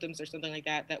depressive symptoms or something like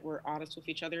that, that we're honest with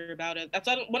each other about it. That's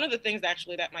one of the things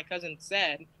actually that my cousin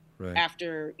said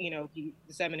after, you know, he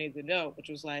disseminated the note, which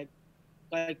was like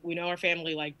we know our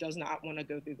family like does not want to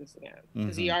go through this again,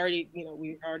 because he already, you know,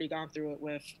 we've already gone through it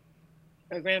with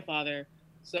our grandfather.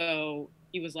 So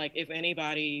he was like, if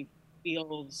anybody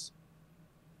feels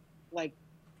like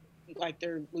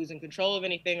they're losing control of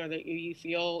anything, or that you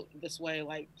feel this way,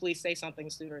 like please say something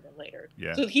sooner than later.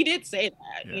 So he did say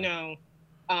that. You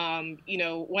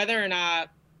know, whether or not,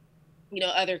 you know,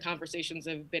 other conversations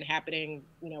have been happening,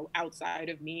 you know, outside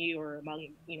of me or among,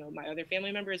 you know, my other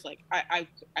family members, like I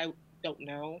don't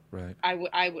know. Right.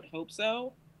 I would hope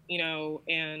so, you know,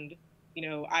 and you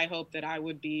know, I hope that I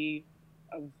would be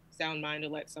of sound mind to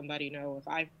let somebody know if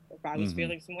I was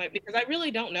feeling some way, because I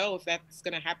really don't know if that's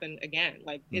going to happen again.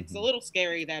 Like it's a little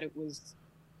scary that it was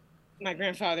my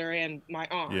grandfather and my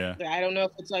aunt. I don't know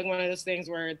if it's like one of those things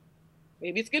where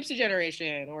maybe it skips a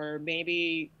generation, or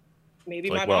maybe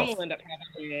my mom will end up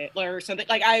having it or something.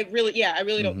 Like I really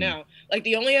don't know. Like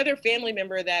the only other family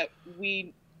member that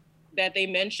they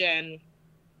mention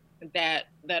that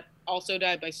also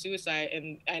died by suicide,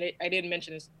 and I didn't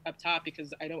mention this up top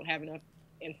because I don't have enough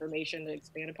information to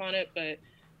expand upon it, but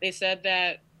they said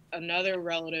that another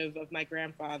relative of my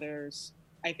grandfather's,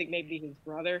 I think maybe his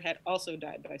brother, had also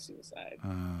died by suicide.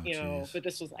 You know, but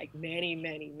this was like many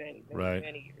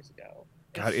years ago.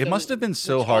 God, it must have been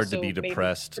so hard to be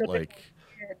depressed. Like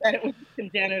that it was a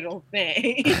congenital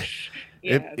thing.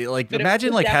 Like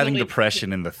imagine like having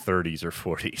depression in the 30s or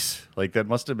 40s. Like that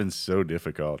must have been so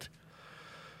difficult.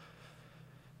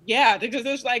 Yeah, because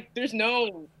there's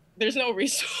no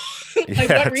resource. Like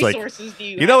what resources do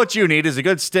you have? You know what you need is a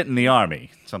good stint in the army,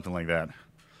 something like that.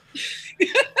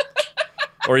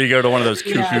 Or you go to one of those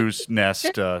cuckoo's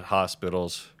nest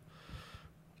hospitals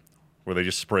where they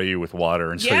just spray you with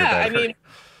water and so you're better. I mean,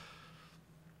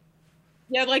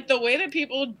 Yeah, like the way that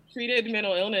people treated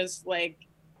mental illness, like,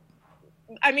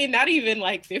 I mean, not even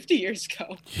like 50 years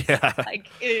ago. Yeah. Like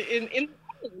in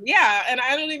yeah, and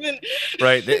I don't even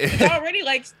Right. it's already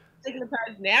like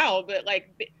stigmatized now, but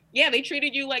like yeah, they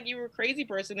treated you like you were a crazy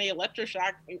person. They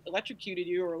electrocuted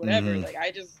you or whatever. Mhm. Like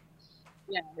I just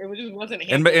yeah, just wasn't.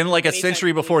 And like a any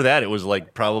century type of- before that, it was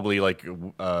like probably like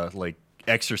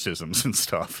exorcisms and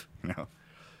stuff. You know.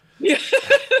 Yeah.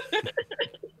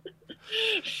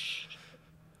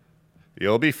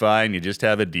 You'll be fine. You just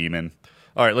have a demon.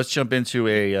 All right, let's jump into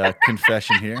a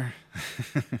confession here.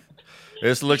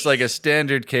 This looks like a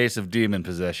standard case of demon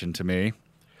possession to me.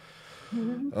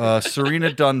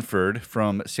 Serena Dunford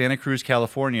from Santa Cruz,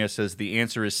 California says the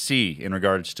answer is C in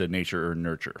regards to nature or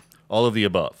nurture. All of the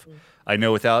above. I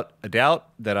know without a doubt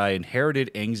that I inherited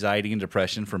anxiety and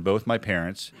depression from both my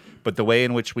parents, but the way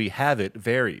in which we have it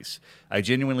varies. I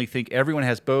genuinely think everyone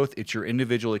has both. It's your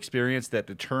individual experience that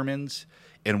determines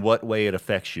in what way it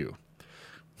affects you.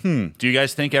 Do you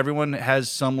guys think everyone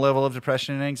has some level of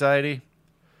depression and anxiety?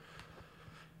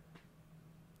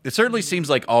 It certainly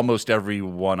seems like almost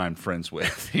everyone I'm friends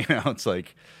with. You know, it's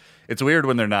like, it's weird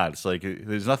when they're not. It's like,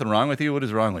 there's nothing wrong with you. What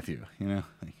is wrong with you? You know?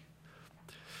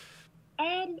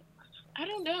 I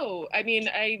don't know. I mean,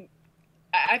 I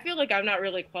feel like I'm not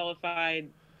really qualified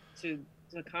to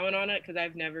comment on it because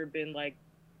I've never been like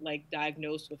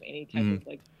diagnosed with any type of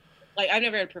like I've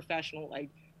never had a professional like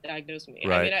diagnose me.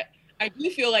 Right. I mean, I do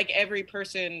feel like every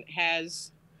person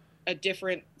has a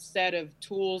different set of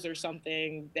tools or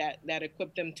something that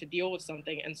equip them to deal with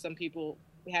something, and some people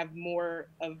have more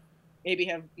of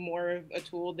a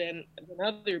tool than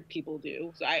other people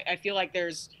do. So I feel like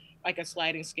there's like a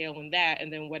sliding scale in that,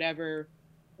 and then whatever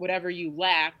you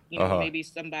lack, you know, maybe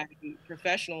somebody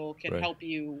professional can help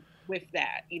you with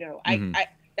that. You know, I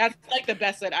that's like the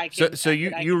best that I can. So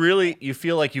you really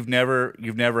feel like you've never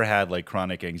had like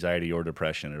chronic anxiety or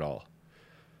depression at all?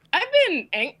 I've been.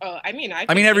 I mean,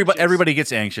 everybody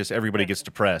gets anxious, everybody gets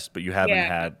depressed, but you haven't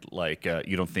had like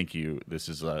you don't think this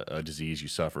is a disease you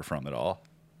suffer from at all?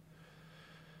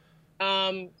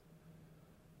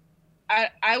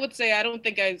 I would say I don't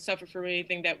think I suffer from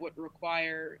anything that would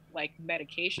require like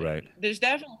medication. Right. There's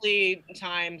definitely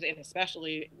times, and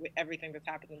especially with everything that's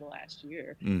happened in the last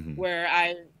year, where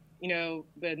I,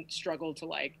 been struggled to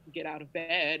like get out of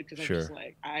bed because I'm just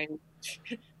like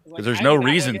Because there's no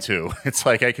reason to. It's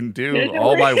like I can do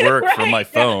all my work from my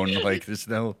phone. Like there's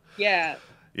no. Yeah.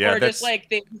 Yeah. Or just like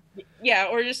things. Yeah.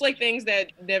 Or just like things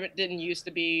that didn't used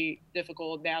to be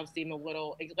difficult now seem a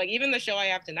little like even the show I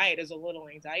have tonight is a little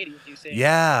anxiety inducing.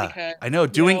 Yeah. Because, I know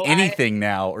doing anything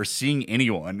now or seeing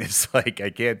anyone is like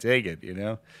I can't take it. You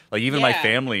know, like even my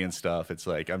family and stuff. It's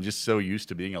like I'm just so used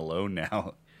to being alone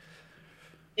now.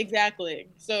 Exactly.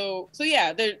 So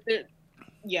yeah.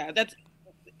 That's.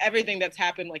 Everything that's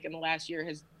happened like in the last year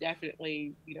has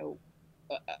definitely,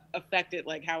 affected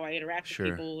like how I interact with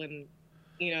people and,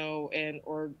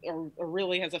 or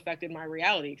really has affected my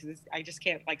reality because I just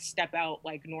can't like step out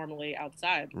like normally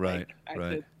outside. Right. Like, I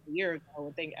could a year ago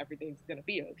and think everything's going to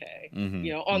be okay.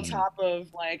 Mm-hmm. On top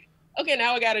of like, okay,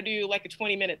 now I got to do like a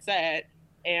 20-minute set.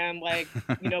 And like,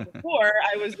 before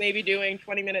I was maybe doing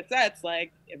 20-minute sets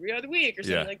like every other week or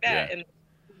something like that.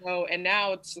 Yeah. And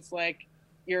now it's just like,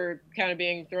 you're kind of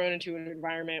being thrown into an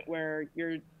environment where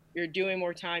you're doing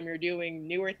more time, you're doing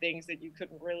newer things that you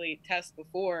couldn't really test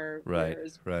before. Right.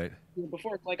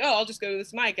 Before it's like, oh, I'll just go to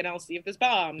this mic and I'll see if this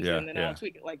bombs, and then I'll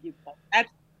tweak it. Like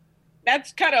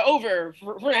that's kind of over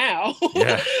for now.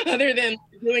 Yeah. Other than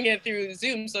doing it through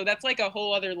Zoom, so that's like a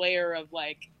whole other layer of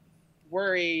like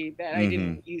worry that I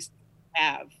didn't used to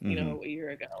have, a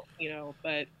year ago.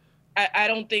 But. I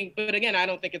don't think, but again, I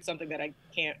don't think it's something that I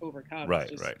can't overcome. Right.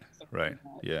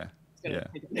 Yeah. Yeah.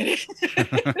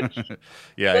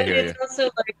 Yeah. I hear you.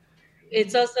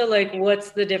 It's also like,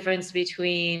 what's the difference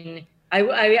between?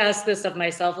 I ask this of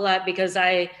myself a lot because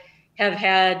I have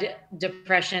had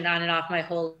depression on and off my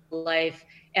whole life,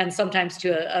 and sometimes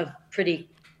to a pretty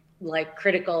like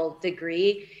critical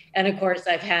degree. And of course,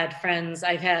 I've had friends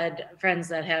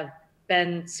that have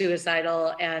been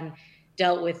suicidal and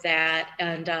dealt with that.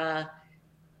 And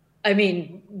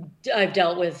I've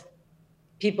dealt with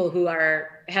people who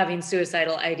are having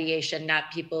suicidal ideation,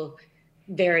 not people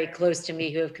very close to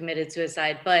me who have committed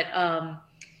suicide. But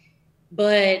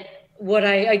what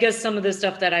I guess some of the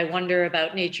stuff that I wonder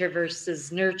about nature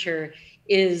versus nurture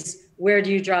is, where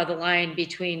do you draw the line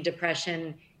between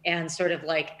depression and sort of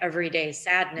like everyday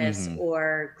sadness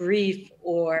or grief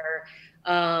or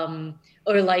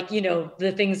like,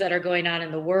 the things that are going on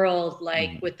in the world,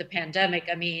 like with the pandemic.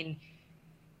 I mean,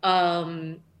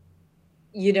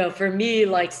 for me,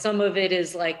 like some of it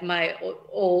is like my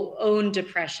own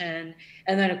depression.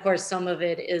 And then of course, some of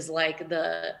it is like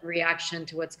the reaction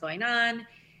to what's going on.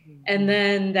 And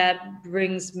then that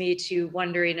brings me to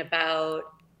wondering about,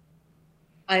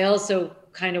 I also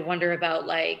kind of wonder about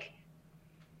like,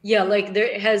 like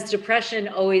has depression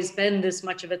always been this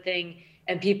much of a thing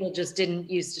and people just didn't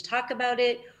used to talk about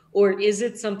it? Or is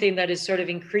it something that is sort of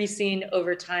increasing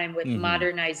over time with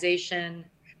modernization?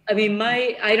 I mean,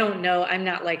 I don't know. I'm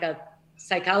not like a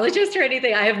psychologist or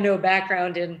anything. I have no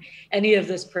background in any of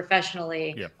this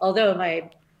professionally, although my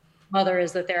mother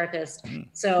is a therapist.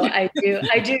 So I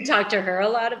do talk to her a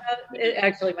lot about it.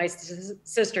 Actually, my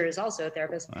sister is also a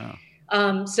therapist. Wow.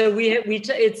 So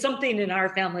it's something in our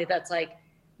family that's like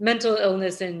mental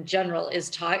illness in general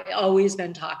is always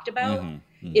been talked about.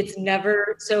 It's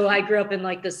never, so I grew up in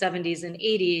like the 70s and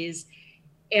 80s,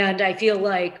 and I feel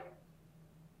like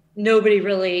nobody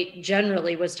really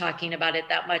generally was talking about it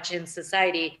that much in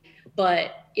society.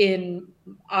 But in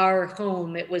our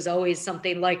home, it was always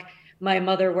something. Like my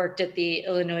mother worked at the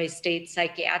Illinois State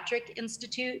Psychiatric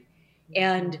Institute,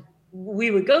 and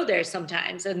we would go there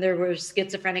sometimes, and there were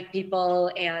schizophrenic people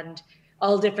and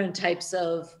all different types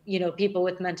of, people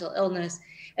with mental illness.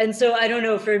 And so I don't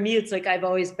know, for me, it's like I've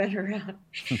always been around.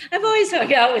 I've always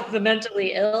hung out with the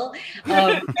mentally ill,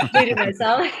 including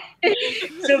myself.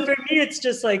 So for me, it's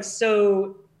just like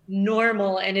so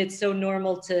normal, and it's so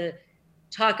normal to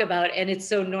talk about, and it's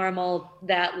so normal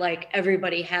that like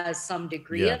everybody has some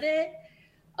degree of it.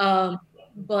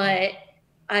 But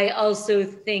I also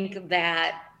think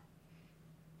that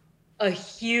a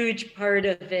huge part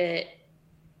of it,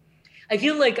 I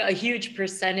feel like a huge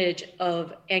percentage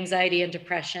of anxiety and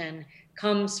depression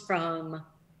comes from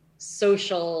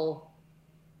sociality,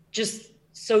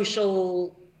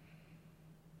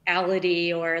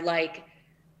 or like,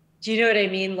 do you know what I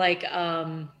mean? Like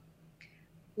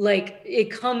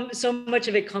so much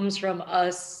of it comes from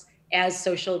us as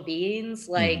social beings.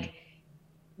 Like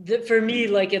for me,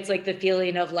 like, it's like the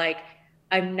feeling of like,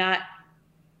 I'm not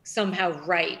somehow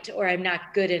right, or I'm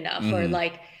not good enough, or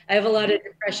like, I have a lot of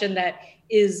depression that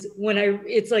is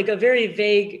it's like a very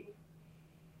vague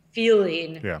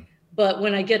feeling. Yeah. But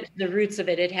when I get to the roots of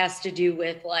it, it has to do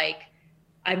with like,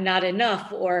 I'm not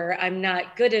enough, or I'm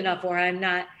not good enough, or I'm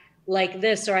not like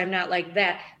this, or I'm not like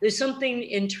that. There's something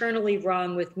internally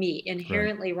wrong with me,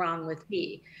 inherently wrong with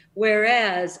me.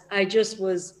 Whereas I just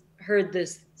heard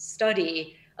this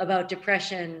study about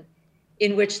depression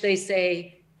in which they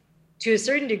say, to a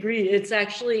certain degree, it's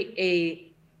actually a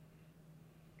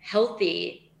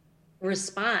healthy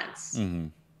response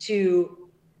to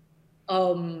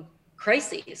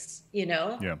crises,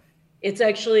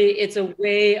 it's a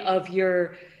way of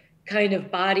your kind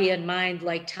of body and mind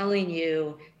like telling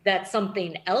you that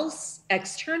something else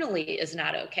externally is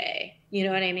not okay. You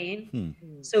know what I mean?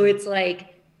 So it's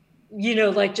like,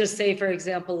 like, just say, for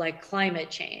example, like climate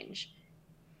change,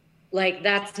 like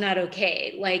that's not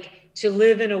okay. Like, to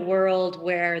live in a world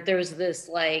where there's this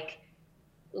like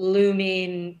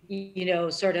looming,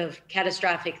 sort of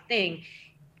catastrophic thing,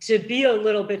 to be a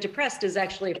little bit depressed is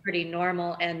actually pretty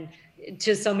normal, and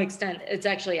to some extent it's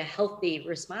actually a healthy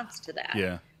response to that.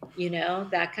 That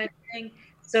kind of thing.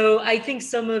 So I think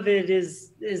some of it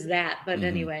is that, but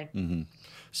anyway.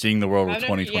 Seeing the world with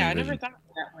 20/20 I vision. never thought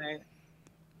that way.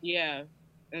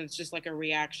 And it's just like a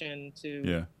reaction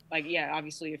to like,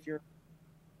 obviously if we're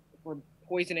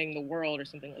poisoning the world or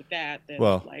something like that, then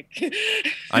like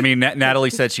I mean, Natalie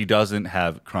said she doesn't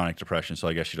have chronic depression, so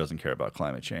I guess she doesn't care about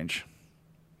climate change.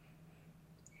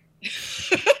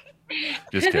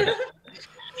 Just kidding.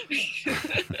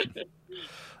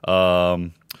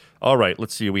 All right,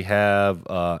 let's see. We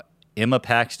have Emma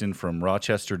Paxton from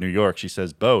Rochester, New York. She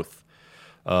says both.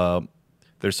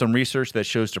 There's some research that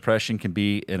shows depression can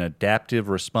be an adaptive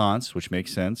response, which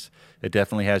makes sense. It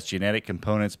definitely has genetic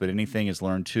components, but anything is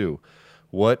learned too.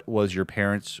 What was your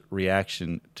parents'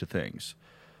 reaction to things?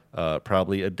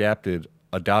 Probably adopted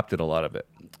a lot of it,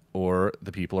 or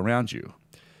the people around you.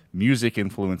 Music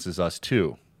influences us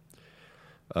too.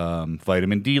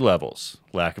 Vitamin D levels,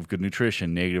 lack of good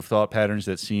nutrition, negative thought patterns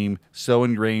that seem so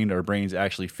ingrained our brains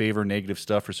actually favor negative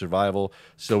stuff for survival,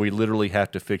 so we literally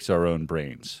have to fix our own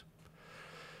brains.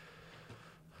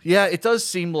 Yeah, it does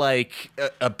seem like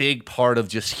a big part of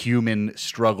just human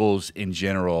struggles in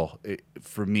general,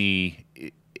 for me,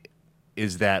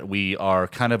 is that we are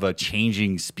kind of a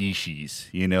changing species.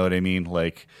 You know what I mean?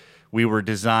 Like, we were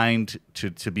designed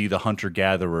to be the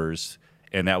hunter-gatherers,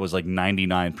 and that was like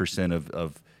 99%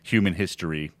 of human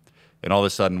history. And all of a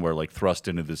sudden, we're like thrust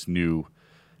into this new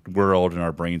world, and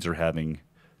our brains are having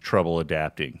trouble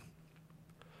adapting.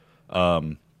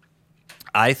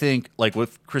 I think, like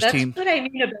with Christine. That's what I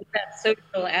mean about that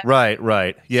social aspect.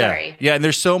 Right. Yeah. Sorry. Yeah. And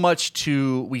there's so much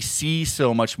we see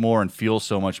so much more and feel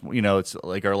so much, it's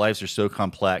like our lives are so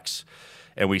complex,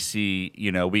 and we see,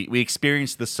 we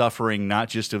experience the suffering, not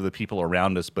just of the people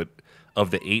around us, but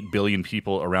of the 8 billion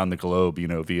people around the globe,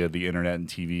 via the internet and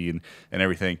TV and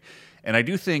everything. And I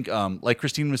do think, like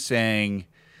Christine was saying,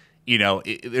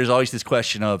 there's always this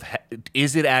question of,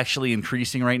 is it actually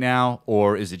increasing right now,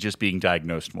 or is it just being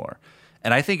diagnosed more?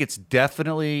 And I think it's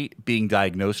definitely being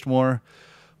diagnosed more,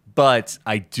 but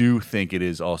I do think it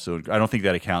is also, I don't think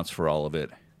that accounts for all of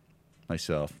it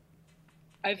myself.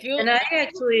 I feel. And I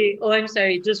actually, I'm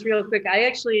sorry, just real quick. I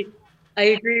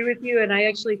agree with you. And I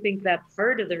actually think that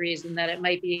part of the reason that it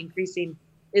might be increasing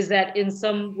is that in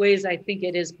some ways, I think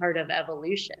it is part of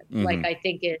evolution. Mm-hmm. Like, I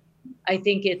think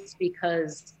it's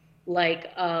because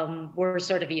we're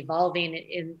sort of evolving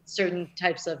in certain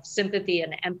types of sympathy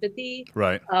and empathy.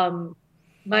 Right.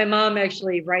 My mom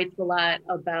actually writes a lot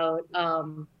about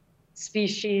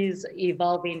species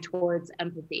evolving towards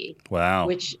empathy. Wow.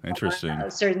 Which interesting.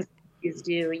 Certain species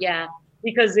do, yeah,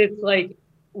 because it's like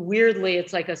weirdly,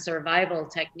 it's like a survival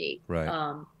technique.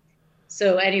 Right.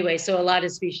 So anyway, so a lot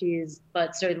of species,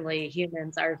 but certainly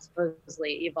humans, are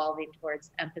supposedly evolving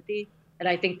towards empathy, and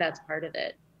I think that's part of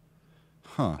it.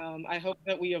 Huh. I hope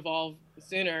that we evolve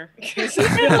sooner.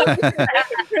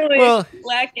 Really well,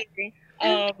 lacking.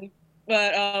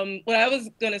 But what I was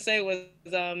gonna say was,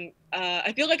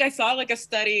 I feel like I saw like a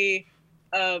study.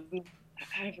 I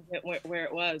forget where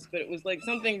it was, but it was like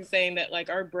something saying that like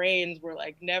our brains were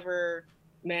like never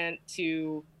meant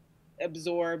to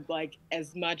absorb like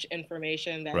as much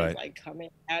information that is like coming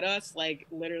at us, like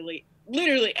literally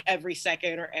every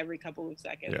second or every couple of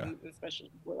seconds. Yeah.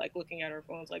 Especially we're like looking at our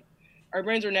phones, like our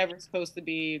brains are never supposed to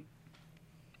be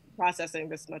processing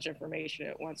this much information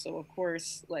at once. So of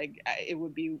course, like it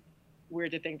would be weird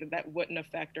to think that wouldn't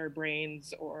affect our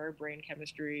brains or our brain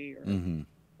chemistry or, mm-hmm.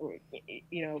 or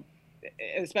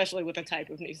especially with the type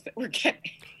of news that we're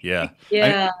getting. Yeah.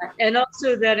 Yeah. And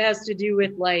also that has to do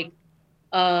with like,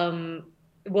 the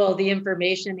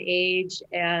information age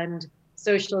and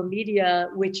social media,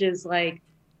 which is like,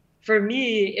 for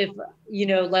me, if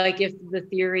the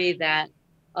theory that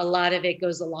a lot of it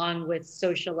goes along with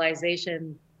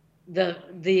socialization,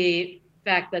 the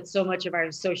fact that so much of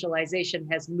our socialization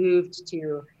has moved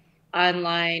to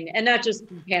online, and not just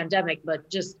pandemic, but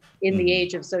just in the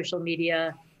age of social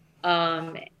media,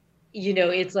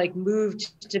 it's like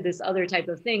moved to this other type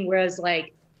of thing. Whereas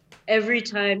like every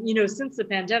time, since the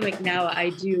pandemic now, I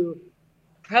do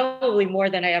probably more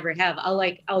than I ever have.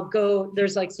 I'll go,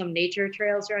 there's like some nature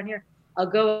trails around here. I'll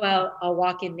go out, I'll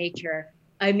walk in nature.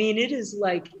 I mean, it's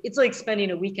like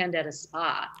spending a weekend at a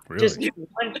spa. Really? Just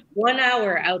 1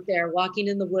 hour out there walking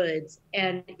in the woods.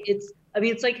 And it's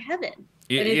like heaven.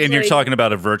 And you're talking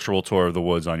about a virtual tour of the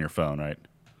woods on your phone, right?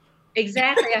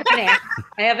 Exactly. I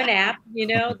have an app,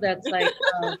 that's like,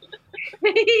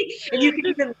 and you can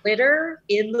even litter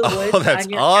in the woods. Oh, that's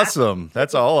on your awesome. App.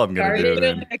 That's all I'm going to do.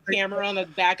 Then. Like a camera on the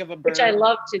back of a bird. Which I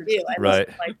love to do.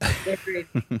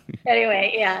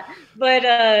 Anyway, yeah. But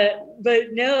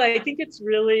no, I think it's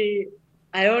really,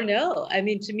 I don't know. I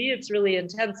mean, to me, it's really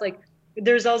intense. Like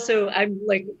there's also, I'm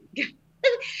like,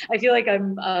 I feel like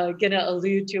I'm going to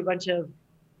allude to a bunch of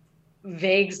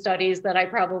vague studies that I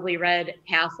probably read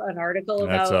half an article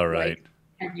about. That's all right.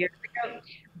 Like 10 years ago.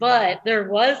 But there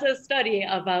was a study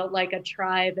about like a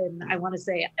tribe, and I want to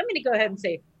say, I'm going to go ahead and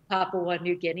say Papua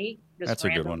New Guinea, just That's a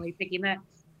good randomly picking that.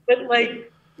 But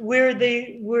like where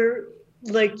they were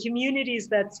like communities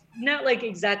that's not like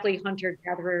exactly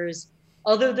hunter-gatherers,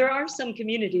 although there are some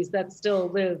communities that still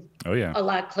live a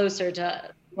lot closer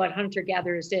to what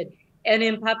hunter-gatherers did. And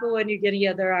in Papua New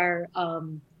Guinea, there are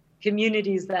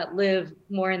communities that live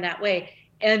more in that way.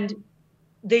 And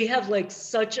they have like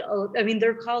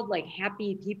they're called like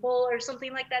happy people or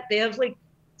something like that. They have like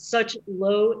such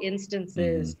low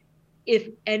instances, if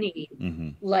any,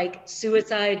 like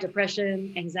suicide,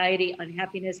 depression, anxiety,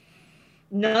 unhappiness,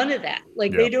 none of that.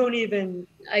 Like they don't even,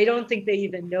 I don't think they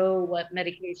even know what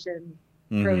medication,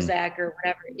 Prozac or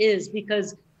whatever is,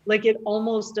 because like it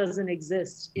almost doesn't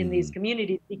exist in these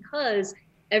communities, because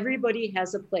everybody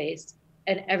has a place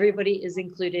and everybody is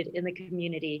included in the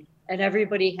community and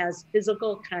everybody has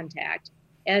physical contact.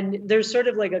 And there's sort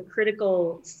of like a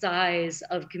critical size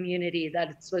of community that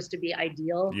it's supposed to be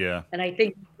ideal. Yeah. And I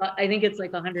think it's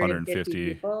like 150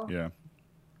 people. Yeah.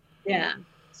 Yeah.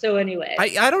 So anyway,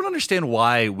 I don't understand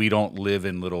why we don't live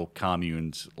in little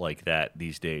communes like that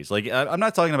these days. Like I'm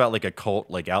not talking about like a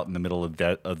cult like out in the middle of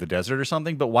the desert or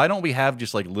something, but why don't we have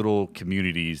just like little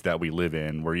communities that we live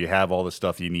in where you have all the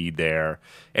stuff you need there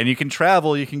and you can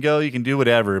travel, you can go, you can do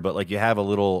whatever, but like you have a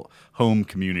little home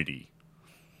community.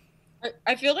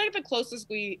 I feel like the closest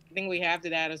thing we have to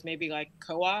that is maybe like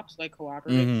co-ops, like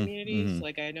cooperative communities.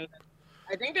 Like I know that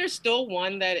I think there's still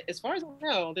one that, as far as I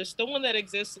know, there's still one that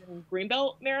exists in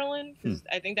Greenbelt, Maryland. 'Cause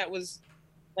I think that was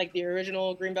like the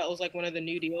original Greenbelt was like one of the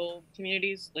New Deal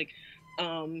communities.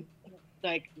 I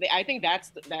think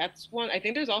that's one. I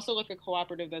think there's also like a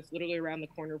cooperative that's literally around the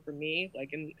corner from me,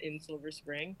 like in Silver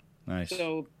Spring. Nice.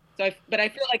 But I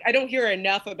feel like I don't hear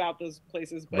enough about those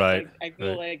places. But Right. I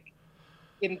feel like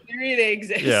in theory they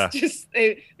exist. Yeah.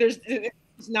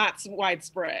 It's not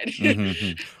widespread.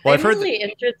 Well, I'm really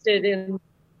interested in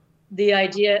the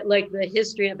idea, like the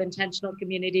history of intentional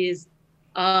communities.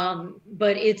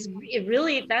 But it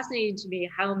really fascinating to me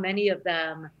how many of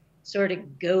them sort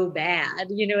of go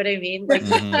bad. You know what I mean? Like,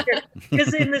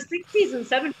 because in the 60s and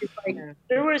 70s, like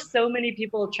there were so many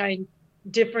people trying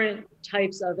different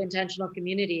types of intentional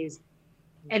communities.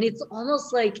 And it's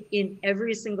almost like in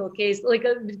every single case, like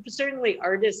certainly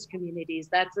artist communities,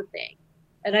 that's a thing.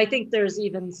 And I think there's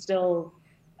even still,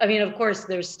 I mean, of course,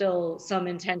 there's still some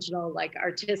intentional like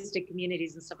artistic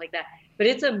communities and stuff like that. But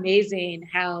it's amazing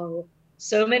how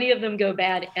so many of them go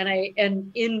bad,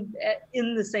 and in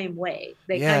the same way,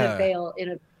 they kind of fail in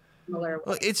a similar way.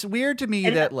 Well, it's weird to me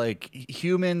that like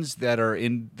humans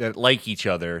that like each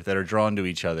other, that are drawn to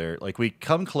each other, like we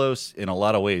come close in a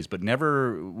lot of ways, but we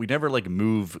never like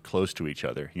move close to each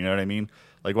other. You know what I mean?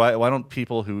 Like why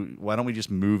don't we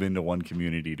just move into one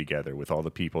community together with all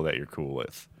the people that you're cool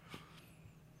with?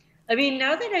 I mean,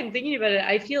 now that I'm thinking about it,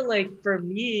 I feel like for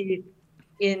me,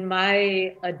 in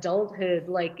my adulthood,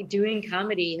 like doing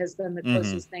comedy has been the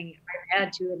closest thing I've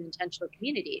had to an intentional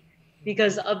community,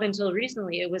 because up until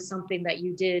recently, it was something that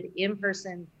you did in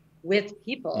person with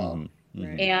people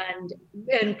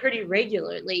and pretty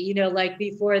regularly, you know, like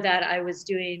before that I was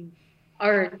doing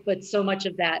art, but so much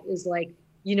of that is like,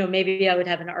 you know, maybe I would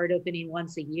have an art opening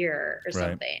once a year or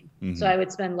something. So I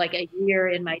would spend like a year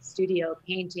in my studio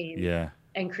painting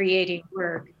and creating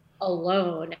work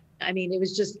alone. I mean, it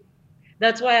was just,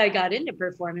 that's why I got into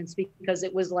performance, because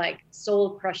it was like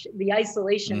soul crushing. The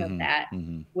isolation of that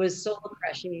was soul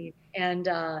crushing. And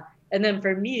then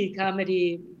for me,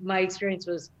 comedy, my experience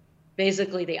was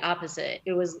basically the opposite.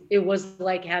 It was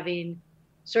like having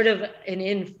sort of an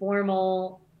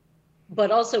informal,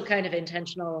 but also kind of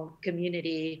intentional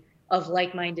community of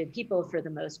like-minded people for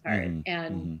the most part.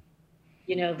 And,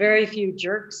 you know, very few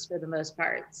jerks for the most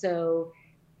part. So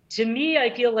to me, I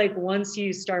feel like once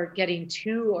you start getting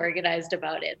too organized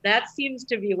about it, that seems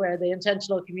to be where the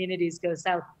intentional communities go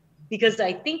south. Because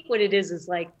I think what it is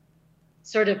like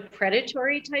sort of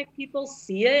predatory type people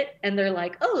see it and they're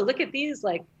like, oh, look at these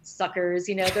like suckers.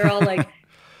 You know, they're all like,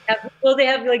 they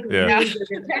have like really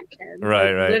good intentions.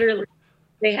 Right. Literally,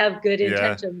 they have good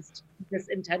intentions to this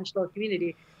intentional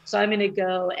community. So I'm going to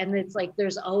go. And it's like,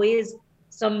 there's always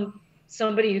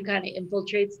somebody who kind of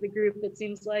infiltrates the group, it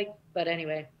seems like. But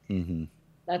anyway. I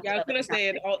was gonna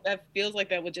say that feels like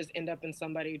that would just end up in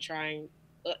somebody trying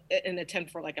an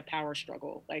attempt for like a power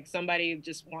struggle. Like somebody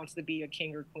just wants to be a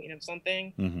king or queen of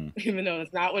something, even though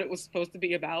it's not what it was supposed to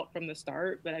be about from the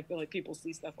start. But I feel like people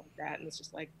see stuff like that and it's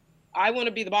just like, I want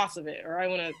to be the boss of it, or I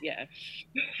want to,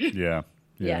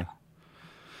 yeah.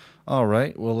 All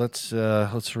right. Well, let's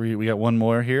read. We got one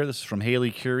more here. This is from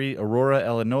Haley Curie, Aurora,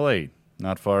 Illinois.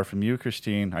 Not far from you,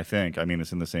 Christine, I think. I mean,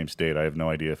 it's in the same state. I have no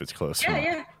idea if it's close.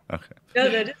 Yeah. Okay. No,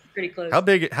 that is pretty close. How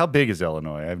big is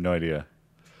Illinois? I have no idea.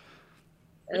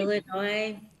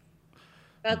 Illinois,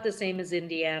 about the same as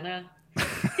Indiana.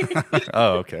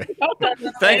 Oh, okay.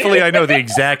 Thankfully, I know the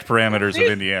exact parameters of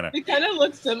Indiana. They kind of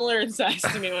look similar in size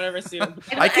to me whenever I see them.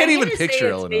 I can't even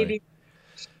picture Illinois.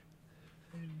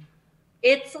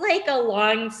 It's like a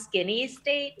long, skinny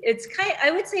state.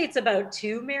 I would say it's about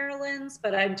 2 Marylands,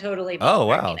 but I'm totally. Oh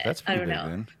wow, that's I pretty don't big know.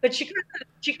 then. But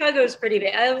Chicago is pretty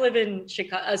big. I live in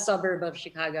a suburb of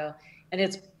Chicago, and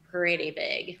it's pretty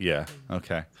big. Yeah.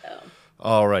 Okay. So.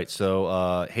 All right.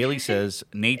 So Haley says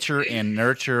nature and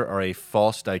nurture are a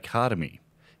false dichotomy,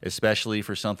 especially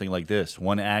for something like this.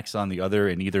 One acts on the other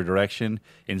in either direction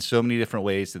in so many different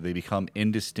ways that they become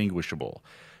indistinguishable.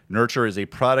 Nurture is a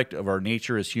product of our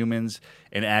nature as humans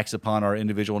and acts upon our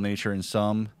individual nature in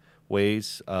some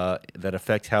ways that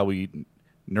affect how we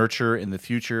nurture in the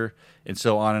future, and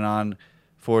so on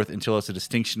forth until it's a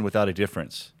distinction without a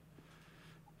difference.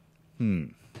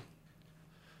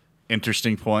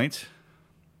 Interesting point.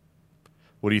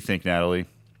 What do you think, Natalie?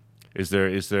 Is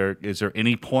there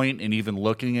any point in even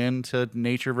looking into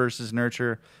nature versus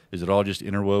nurture? Is it all just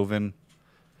interwoven?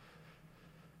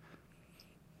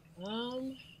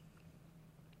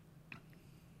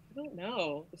 I don't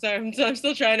know. Sorry, I'm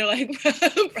still trying to like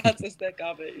process that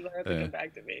comment. You have to come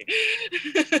back to me.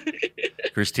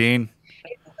 Christine?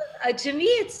 To me,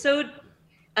 it's so.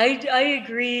 I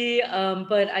agree,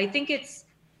 but I think it's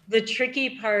the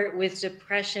tricky part with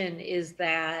depression is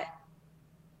that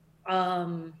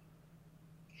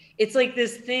it's like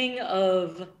this thing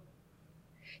of,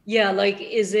 yeah, like,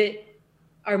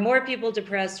 are more people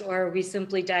depressed or are we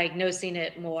simply diagnosing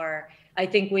it more? I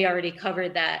think we already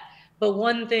covered that. But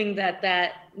one thing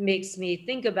that makes me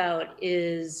think about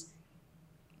is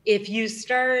if you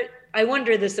start, I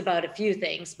wonder this about a few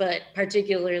things, but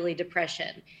particularly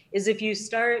depression, is if you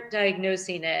start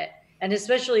diagnosing it, and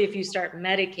especially if you start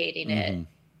medicating it,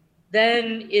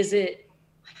 then is it,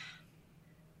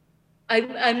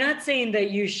 I'm not saying that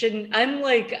you shouldn't, I'm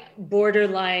like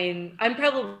borderline, I'm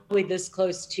probably this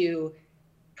close to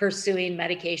pursuing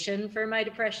medication for my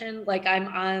depression. Like I'm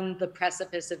on the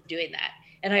precipice of doing that.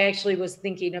 And I actually was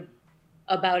thinking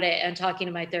about it and talking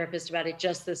to my therapist about it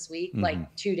just this week,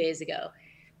 like 2 days ago.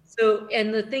 So,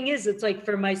 and the thing is, it's like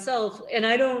for myself, and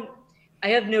I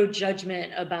have no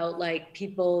judgment about like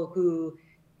people who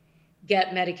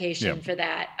get medication for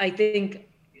that. I think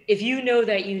if you know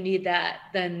that you need that,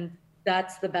 then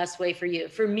that's the best way for you.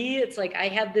 For me, it's like I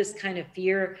have this kind of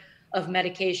fear of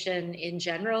medication in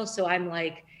general. So I'm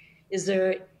like,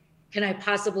 can I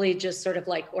possibly just sort of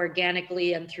like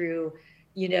organically and through,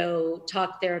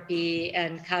 talk therapy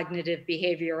and cognitive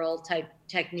behavioral type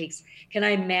techniques, can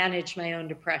I manage my own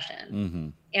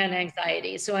depression and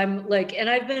anxiety? So I'm like, and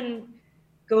I've been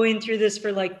going through this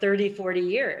for like 30, 40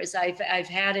 years. I've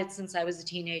had it since I was a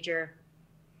teenager.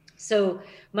 So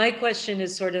my question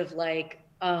is sort of like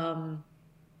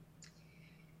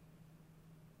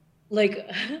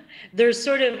there's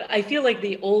sort of, I feel like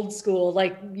the old school,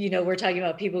 like, we're talking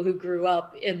about people who grew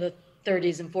up in the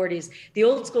 30s and 40s. The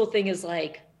old school thing is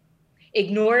like,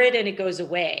 ignore it and it goes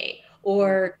away.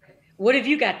 Or what have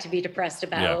you got to be depressed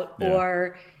about? Yeah.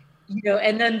 Or,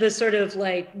 and then the sort of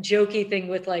like jokey thing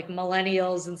with like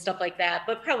millennials and stuff like that,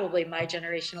 but probably my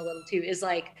generation a little too, is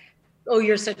like, oh,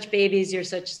 you're such babies, you're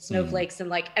such snowflakes. And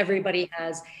like everybody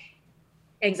has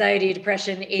anxiety,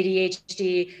 depression,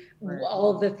 ADHD,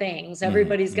 all the things.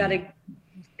 Everybody's got a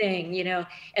thing,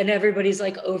 and everybody's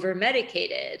like over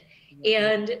medicated.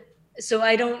 And so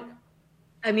I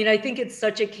think it's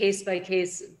such a case by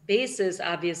case basis,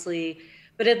 obviously,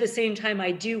 but at the same time,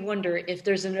 I do wonder if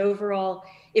there's an overall,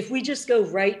 if we just go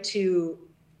right to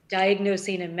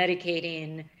diagnosing and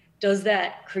medicating, does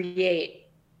that create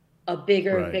a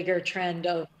bigger trend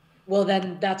of, well,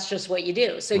 then that's just what you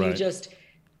do. So you just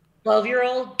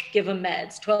 12-year-old, give them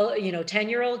meds.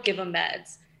 10-year-old, give them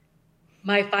meds.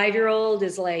 My 5-year-old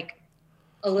is like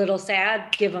a little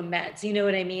sad, give them meds. You know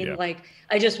what I mean? Yeah. Like,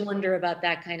 I just wonder about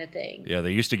that kind of thing. Yeah,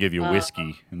 they used to give you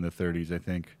whiskey in the 30s, I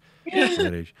think.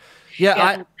 That age.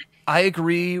 Yeah, I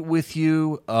agree with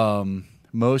you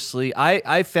mostly.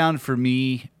 I found for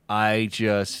me, I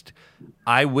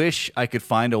wish I could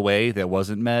find a way that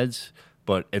wasn't meds,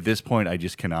 but at this point, I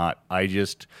just cannot.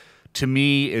 To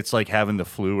me, it's like having the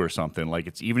flu or something. Like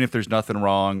it's even if there's nothing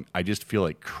wrong, I just feel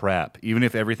like crap. Even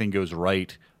if everything goes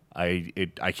right, I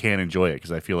can't enjoy it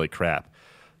because I feel like crap,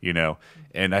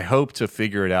 And I hope to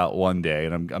figure it out one day,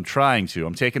 and I'm trying to.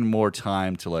 I'm taking more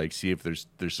time to like see if there's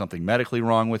something medically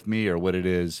wrong with me or what it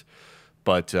is.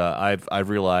 But I've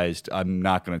realized I'm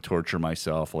not going to torture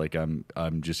myself. Like I'm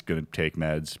just going to take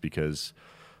meds because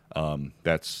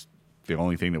that's the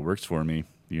only thing that works for me,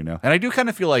 And I do kind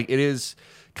of feel like it is.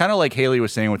 Kind of like Haley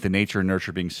was saying with the nature and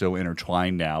nurture being so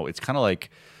intertwined now, it's kind of like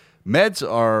meds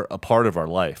are a part of our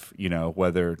life, no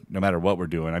matter what we're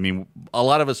doing. I mean, a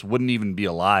lot of us wouldn't even be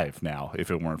alive now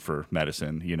if it weren't for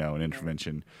medicine, and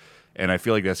intervention. And I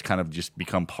feel like that's kind of just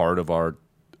become part of our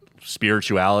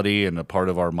spirituality and a part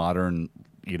of our modern,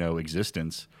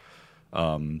 existence.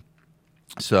 But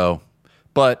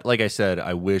like I said,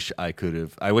 I wish I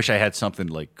had something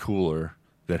like cooler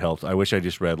that helped. I wish I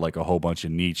just read like a whole bunch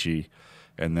of Nietzsche.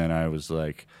 And then I was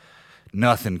like,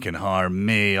 nothing can harm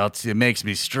me. It makes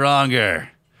me stronger.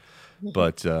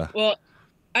 But well,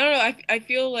 I don't know. I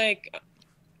feel like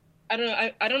I don't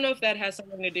know. I don't know if that has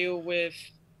something to do with,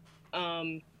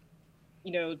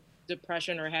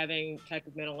 depression or having type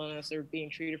of mental illness or being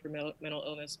treated for mental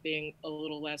illness being a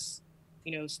little less,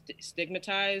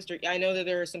 stigmatized. Or I know that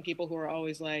there are some people who are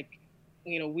always like,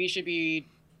 we should be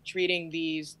treating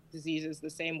these diseases the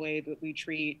same way that we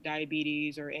treat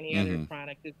diabetes or any other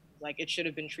chronic disease. Like it should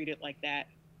have been treated like that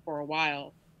for a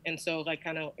while. And so like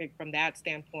kind of like, from that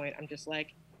standpoint, I'm just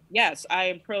like, yes, I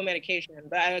am pro medication,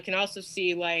 but I can also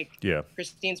see like Yeah.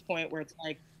 Christine's point where it's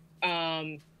like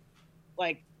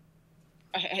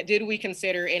did we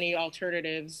consider any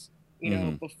alternatives,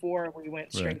 before we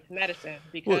went straight Right. to medicine?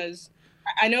 Because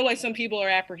I know like some people are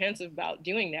apprehensive about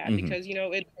doing that because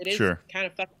it is Sure. kind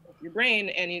of fucking with your brain,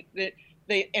 and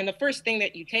the first thing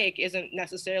that you take isn't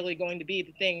necessarily going to be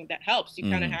the thing that helps. You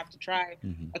kind of have to try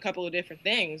a couple of different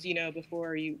things,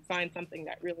 before you find something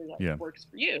that really like Yeah. works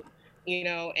for you.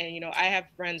 And I have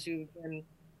friends who've been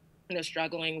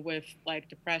struggling with like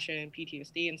depression and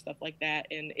PTSD and stuff like that,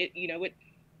 and it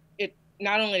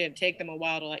not only did it take them a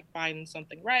while to like find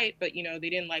something right, but they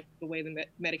didn't like the way the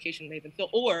medication made them feel,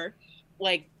 or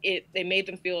like they made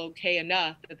them feel okay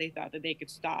enough that they thought that they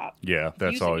could stop. Yeah,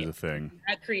 that's using always it. a thing.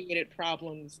 That created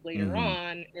problems later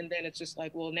on, and then it's just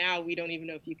like, well, now we don't even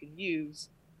know if you can use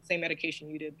the same medication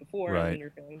you did before Right. when you're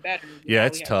feeling better. Yeah, Now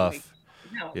it's we have to tough.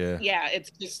 No. Yeah. Yeah, it's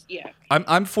just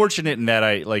I'm fortunate in that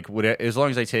I like as long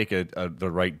as I take the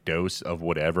right dose of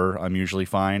whatever, I'm usually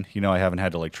fine. I haven't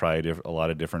had to like try a lot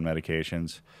of different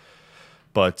medications.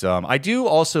 But I do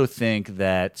also think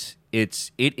that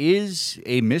it is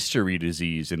a mystery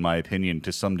disease, in my opinion,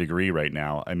 to some degree right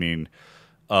now. I mean,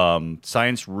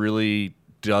 science really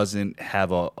doesn't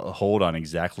have a hold on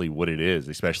exactly what it is,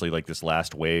 especially like this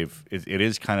last wave. It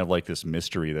is kind of like this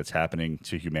mystery that's happening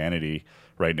to humanity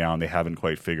right now, and they haven't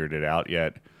quite figured it out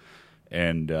yet.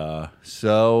 And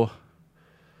so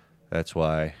that's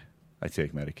why I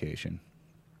take medication.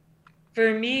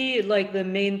 For me, like the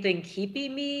main thing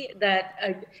keeping me that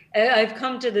I've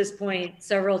come to this point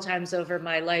several times over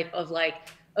my life of like,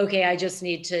 okay, I just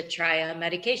need to try a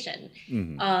medication.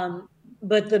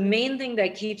 But the main thing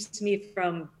that keeps me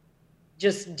from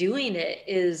just doing it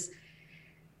is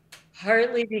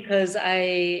partly because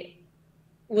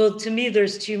to me,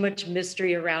 there's too much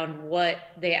mystery around what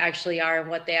they actually are and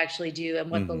what they actually do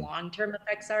and what the long-term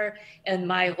effects are. And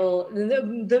my whole,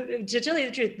 to tell you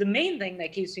the truth, the main thing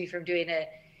that keeps me from doing it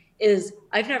is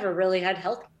I've never really had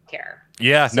health care.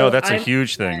 Yeah, So no, that's a I'm-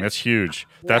 huge thing. That's huge.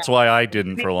 Yeah. That's why I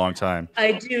didn't for a long time.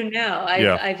 I do now.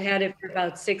 Yeah. I've had it for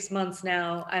about 6 months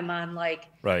now. I'm on like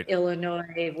Right.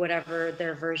 Illinois, whatever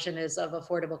their version is of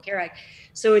Affordable Care Act.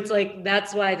 So it's like,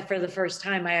 that's why for the first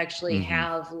time I actually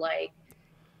have like,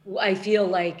 I feel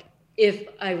like if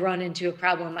I run into a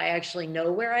problem, I actually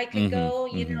know where I can go.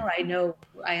 I know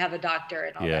I have a doctor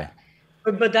and all Yeah. that.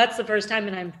 But that's the first time,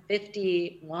 and I'm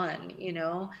 51,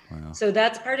 Wow. So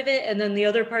that's part of it. And then the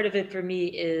other part of it for me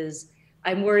is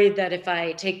I'm worried that if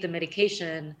I take the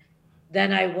medication,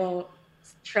 then I won't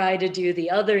try to do the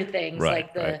other things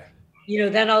Right, like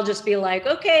right. then I'll just be like,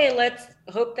 okay, let's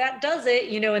hope that does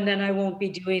it, and then I won't be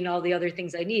doing all the other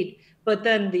things I need. But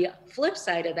then the flip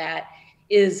side of that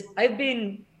is I've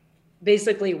been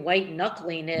basically white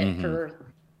knuckling it for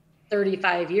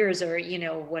 35 years or,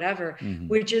 whatever,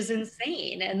 which is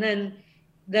insane. And then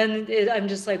I'm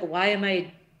just like, why am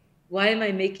I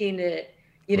making it,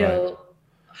 Right.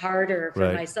 harder for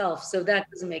Right. myself? So that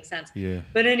doesn't make sense. Yeah.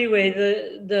 But anyway,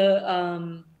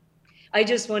 I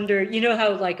just wonder,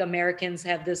 how like Americans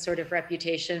have this sort of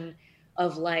reputation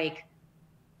of like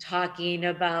talking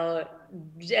about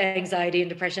anxiety and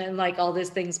depression and like all these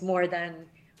things more than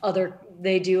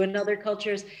they do in other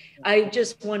cultures. I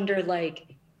just wonder, like,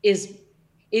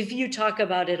 if you talk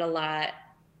about it a lot,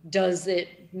 does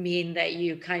it mean that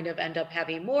you kind of end up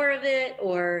having more of it?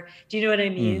 Or do you know what I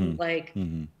mean? Like,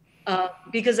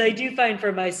 because I do find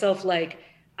for myself, like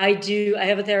I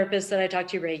have a therapist that I talk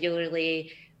to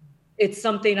regularly. It's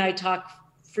something I talk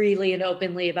freely and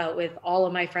openly about with all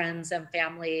of my friends and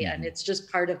family. And it's just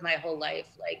part of my whole life.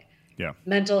 Like, Yeah.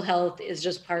 mental health is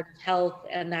just part of health,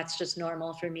 and that's just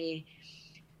normal for me.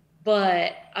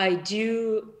 But I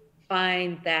do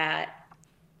find that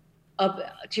up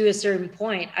to a certain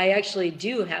point, I actually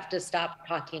do have to stop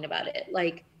talking about it.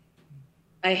 Like,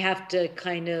 I have to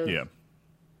kind of,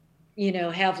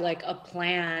 Yeah. have like a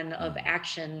plan of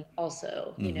action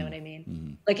also, you know what I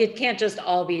mean? Like, it can't just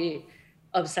all be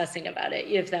obsessing about it,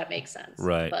 if that makes sense.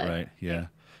 Right. But, Right. Yeah.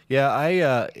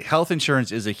 Yeah. Health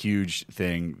insurance is a huge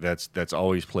thing that's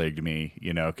always plagued me,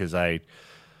 because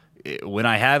when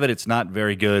I have it, it's not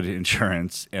very good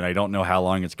insurance, and I don't know how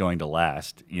long it's going to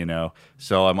last,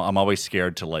 So I'm always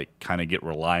scared to like kind of get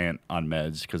reliant on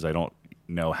meds because I don't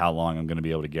know how long I'm going to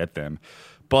be able to get them.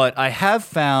 But I have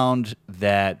found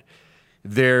that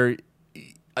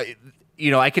I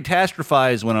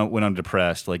catastrophize when I'm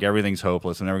depressed, like everything's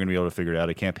hopeless. I'm never going to be able to figure it out.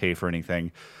 I can't pay for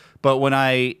anything. But when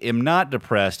I am not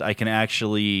depressed, I can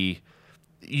actually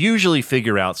usually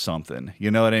figure out something.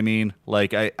 You know what I mean?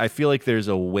 Like I feel like there's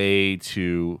a way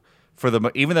to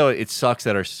even though it sucks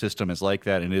that our system is like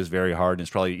that and it is very hard, and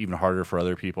it's probably even harder for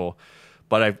other people,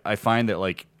 but I find that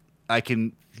like I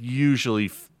can usually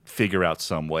figure out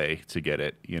some way to get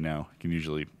it. I can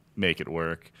usually make it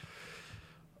work.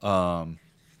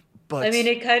 But I mean,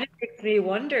 it kind of makes me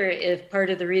wonder if part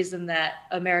of the reason that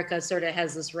America sort of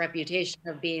has this reputation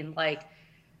of being like,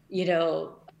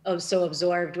 so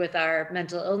absorbed with our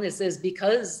mental illness is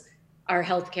because our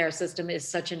healthcare system is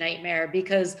such a nightmare.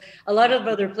 Because a lot of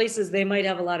other places, they might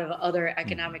have a lot of other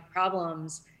economic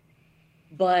problems,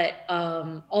 but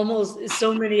almost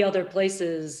so many other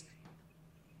places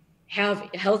have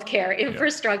healthcare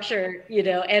infrastructure,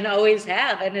 and always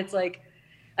have. And it's like,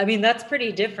 I mean, that's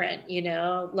pretty different,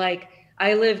 like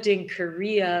I lived in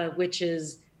Korea, which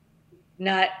is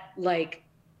not like,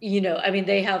 I mean,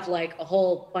 they have like a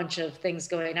whole bunch of things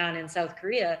going on in South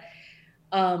Korea.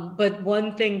 But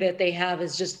one thing that they have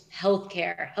is just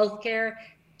healthcare,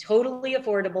 totally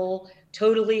affordable,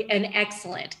 totally and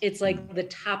excellent. It's like the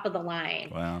top of the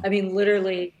line. Wow. I mean,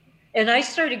 literally. And I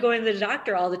started going to the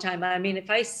doctor all the time. I mean, if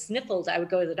I sniffled, I would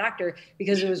go to the doctor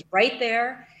because it was right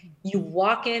there. You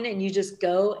walk in and you just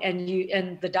go,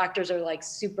 and the doctors are like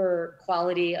super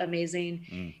quality,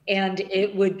 amazing. And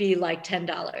it would be like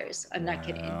 $10. I'm not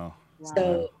kidding. Wow.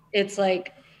 So it's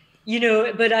like,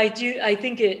 but I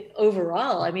think it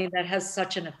overall, I mean, that has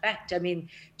such an effect. I mean,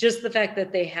 just the fact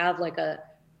that they have like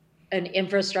an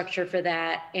infrastructure for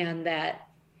that, and that,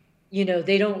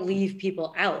 they don't leave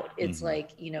people out. It's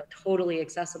like, totally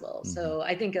accessible. So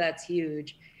I think that's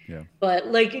huge. Yeah. But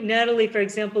like Natalie, for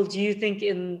example, do you think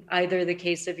in either the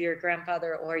case of your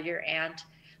grandfather or your aunt,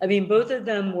 I mean, both of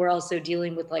them were also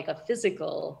dealing with like a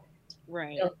physical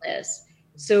illness.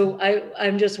 So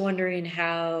I'm just wondering,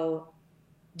 how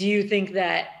do you think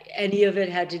that any of it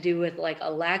had to do with like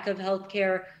a lack of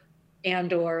healthcare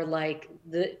and or like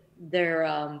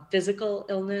their physical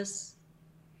illness?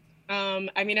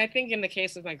 I mean, I think in the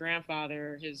case of my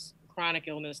grandfather, his chronic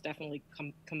illness definitely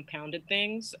compounded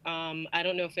things. I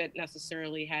don't know if it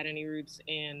necessarily had any roots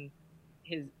in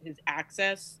his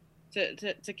access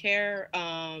to care.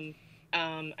 I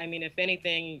mean, if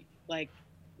anything, like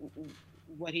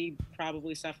what he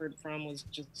probably suffered from was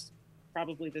just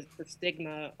probably the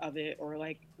stigma of it, or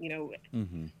like,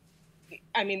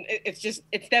 I mean, it's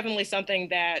definitely something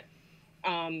that,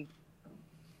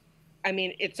 I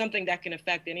mean, it's something that can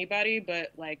affect anybody,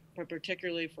 but like,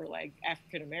 particularly for like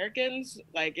African Americans,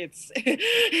 like it's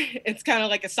kind of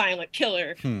like a silent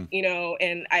killer,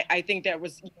 and I think that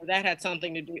was, that had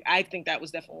something to do. I think that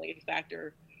was definitely a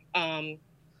factor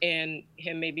in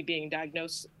him maybe being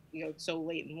diagnosed, so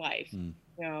late in life.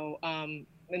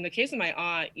 In the case of my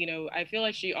aunt, I feel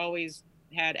like she always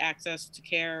had access to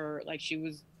care, or like she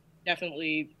was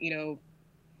definitely,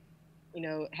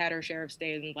 had her share of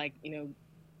stays in like,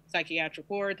 psychiatric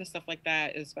wards and stuff like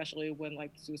that, especially when like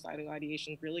suicidal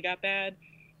ideation really got bad.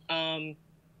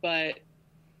 But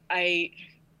I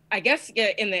guess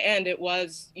in the end it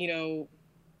was,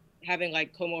 having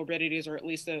like comorbidities, or at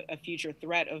least a future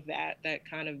threat of that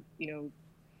kind of,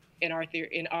 in our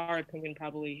opinion,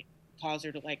 probably caused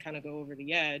her to like kind of go over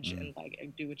the edge and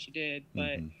like do what she did.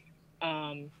 But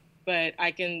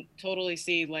I can totally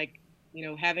see like,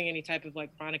 having any type of like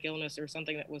chronic illness or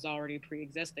something that was already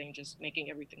pre-existing, just making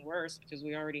everything worse, because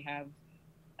we already have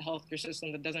a healthcare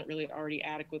system that doesn't really already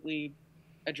adequately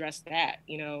address that.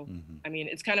 I mean,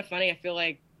 it's kind of funny. I feel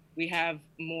like we have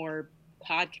more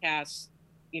podcasts,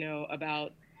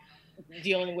 about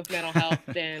dealing with mental health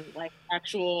than like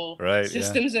actual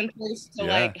systems in place to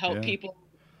like help people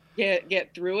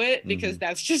get through it, because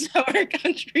that's just how our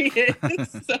country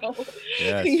is. So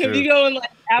if you go in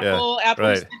like Apple,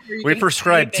 we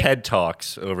prescribe TED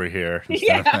Talks over here.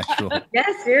 Yeah,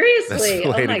 seriously. That's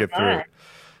the way to get through.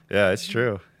 Yeah, it's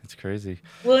true. It's crazy.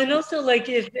 Well, and also like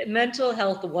if mental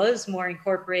health was more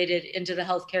incorporated into the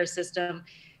healthcare system,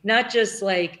 not just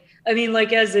like, I mean,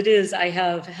 like as it is, I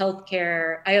have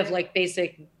healthcare, I have like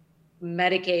basic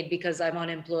Medicaid because I'm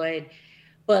unemployed.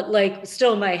 But like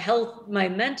still my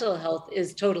mental health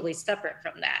is totally separate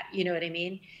from that. You know what I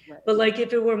mean? Right. But like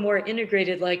if it were more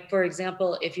integrated, like for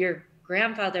example, if your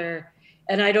grandfather,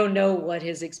 and I don't know what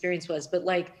his experience was, but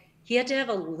like he had to have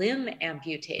a limb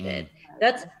amputated.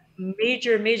 That's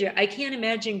major. I can't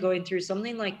imagine going through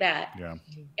something like that. Yeah.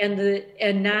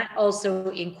 And not also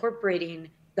incorporating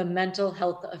the mental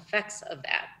health effects of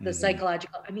that, the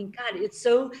psychological. I mean, God, it's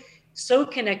so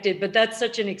connected, but that's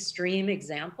such an extreme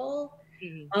example.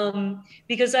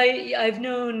 Because I've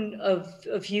known of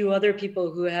a few other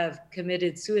people who have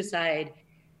committed suicide,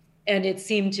 and it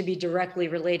seemed to be directly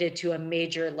related to a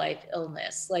major life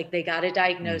illness. Like they got a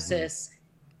diagnosis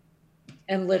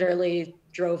and literally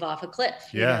drove off a cliff.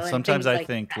 Yeah, and sometimes things I like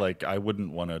think that. like I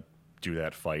wouldn't want to do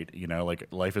that fight. Like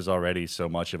life is already so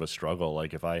much of a struggle.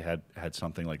 Like if I had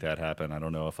something like that happen, I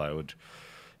don't know if I would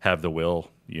have the will,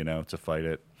 to fight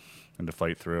it and to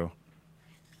fight through.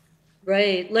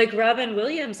 Right. Like Robin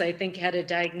Williams, I think, had a Mm-hmm.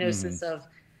 diagnosis of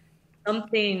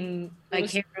something, It I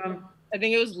was- can't remember. I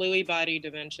think it was Lewy body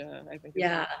dementia. I think.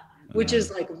 Yeah. Which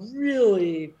is like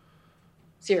really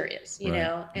serious,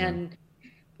 Right, and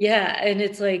and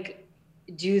it's like,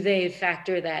 do they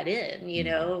factor that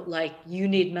in, like you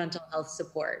need mental health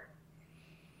support,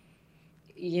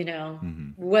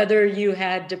 whether you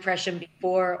had depression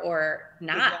before or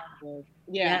not. Exactly.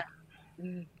 Yeah.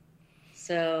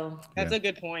 So That's a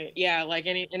good point. Yeah, like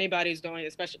anybody's going,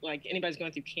 especially like anybody's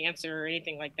going through cancer or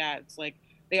anything like that. It's like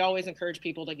they always encourage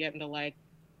people to get into like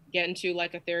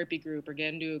a therapy group or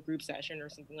get into a group session or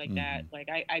something like that. Like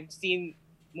I've seen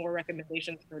more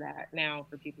recommendations for that now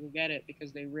for people who get it,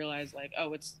 because they realize like,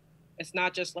 oh, it's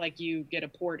not just like you get a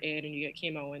port in and you get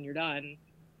chemo and you're done.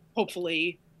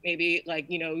 Hopefully, maybe like,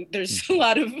 there's a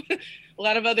lot of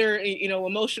other,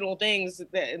 emotional things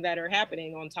that are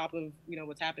happening on top of,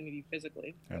 what's happening to you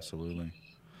physically. Absolutely.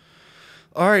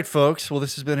 All right, folks. Well,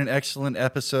 this has been an excellent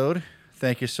episode.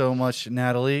 Thank you so much,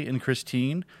 Natalie and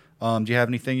Christine. Do you have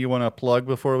anything you want to plug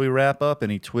before we wrap up?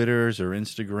 Any Twitters or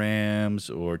Instagrams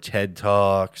or TED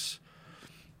Talks?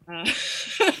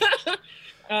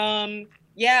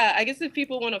 Yeah, I guess if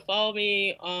people want to follow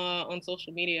me on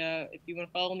social media, if you want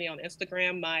to follow me on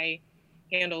Instagram, my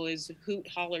handle is Hoot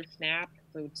Holler Snap.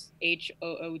 So it's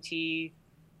HOOT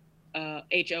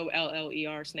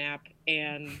HOLLER Snap.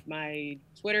 And my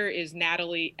Twitter is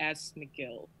Natalie S.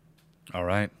 McGill. All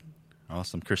right.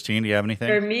 Awesome. Christine, do you have anything?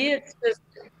 for me, it's just,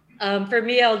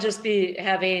 I'll just be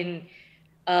having,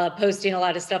 posting a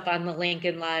lot of stuff on the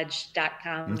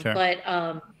lincolnlodge.com. Okay.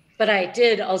 But I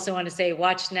did also want to say,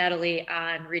 watch Natalie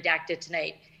on Redacted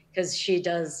Tonight, because she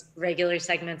does regular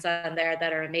segments on there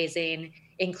that are amazing,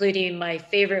 including my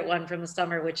favorite one from the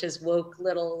summer, which is Woke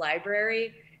Little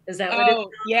Library. Is that what it's?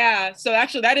 Yeah. So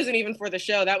actually, that isn't even for the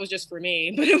show. That was just for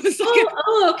me. But it was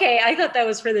like, Okay. I thought that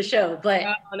was for the show, but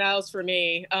that was for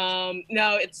me.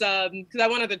 No, it's because I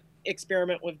wanted to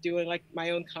experiment with doing like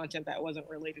my own content that wasn't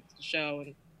related to the show,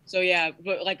 and so yeah.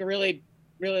 But like a really,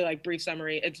 really like brief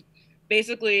summary. It's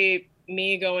basically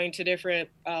me going to different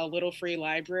little free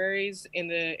libraries in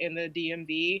the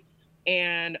DMV,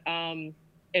 and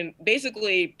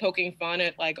basically poking fun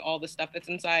at like all the stuff that's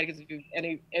inside. Because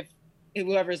if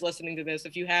whoever's listening to this,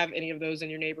 if you have any of those in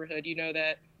your neighborhood, you know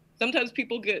that sometimes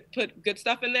people put good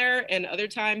stuff in there, and other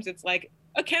times it's like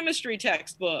a chemistry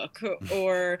textbook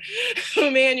or a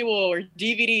manual or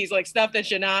DVDs, like stuff that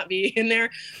should not be in there.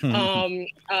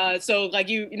 So like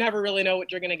you never really know what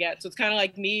you're gonna get. So it's kind of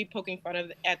like me poking fun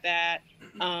at that.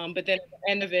 But then at the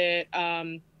end of it,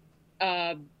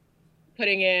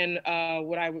 putting in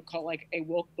what I would call like a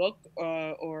woke book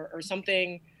or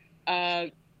something.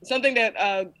 Something that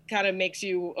kind of makes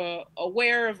you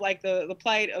aware of like the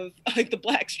plight of like the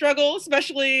Black struggle,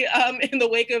 especially in the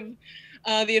wake of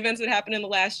the events that happened in the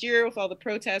last year with all the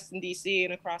protests in DC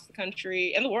and across the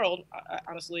country and the world,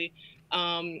 honestly.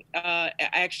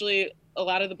 Actually, a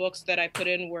lot of the books that I put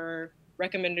in were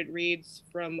recommended reads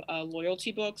from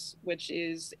Loyalty Books, which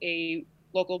is a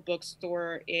local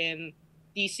bookstore in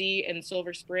DC and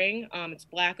Silver Spring. It's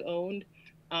Black owned.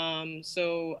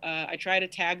 So I try to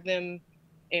tag them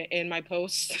in my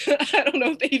posts. I don't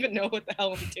know if they even know what the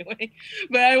hell I'm doing,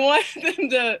 but I want them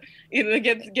to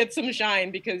get some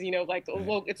shine, because like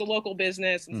it's a local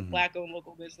business, it's a Black owned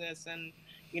local business, and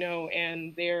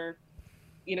and they're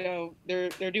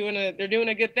doing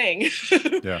a good thing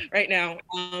right now.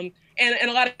 And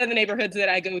a lot of the neighborhoods that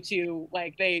I go to,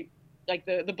 like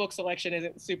the book selection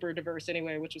isn't super diverse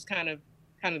anyway, which was kind of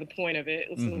the point of it.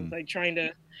 It's like trying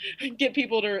to get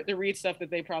people to read stuff that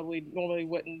they probably normally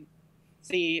wouldn't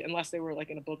see unless they were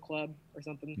like in a book club or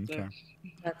something. Okay. So.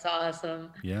 that's awesome.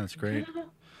 Yeah, that's great.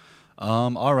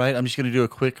 All right, I'm just going to do a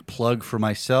quick plug for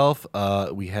myself.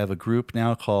 We have a group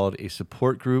now called a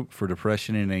support group for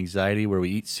depression and anxiety, where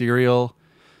we eat cereal,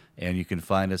 and you can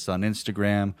find us on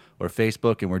Instagram or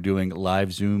Facebook, and we're doing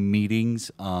live Zoom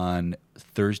meetings on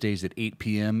Thursdays at 8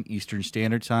 p.m. Eastern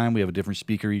Standard Time. We have a different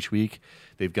speaker each week.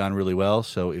 They've gone really well,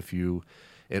 so if you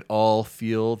at all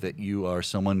feel that you are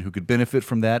someone who could benefit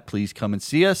from that, please come and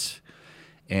see us.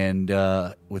 And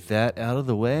with that out of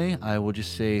the way, I will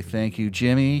just say thank you,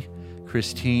 Jimmy,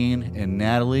 Christine, and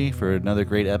Natalie, for another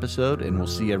great episode, and we'll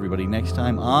see everybody next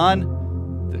time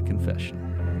on The Confessional.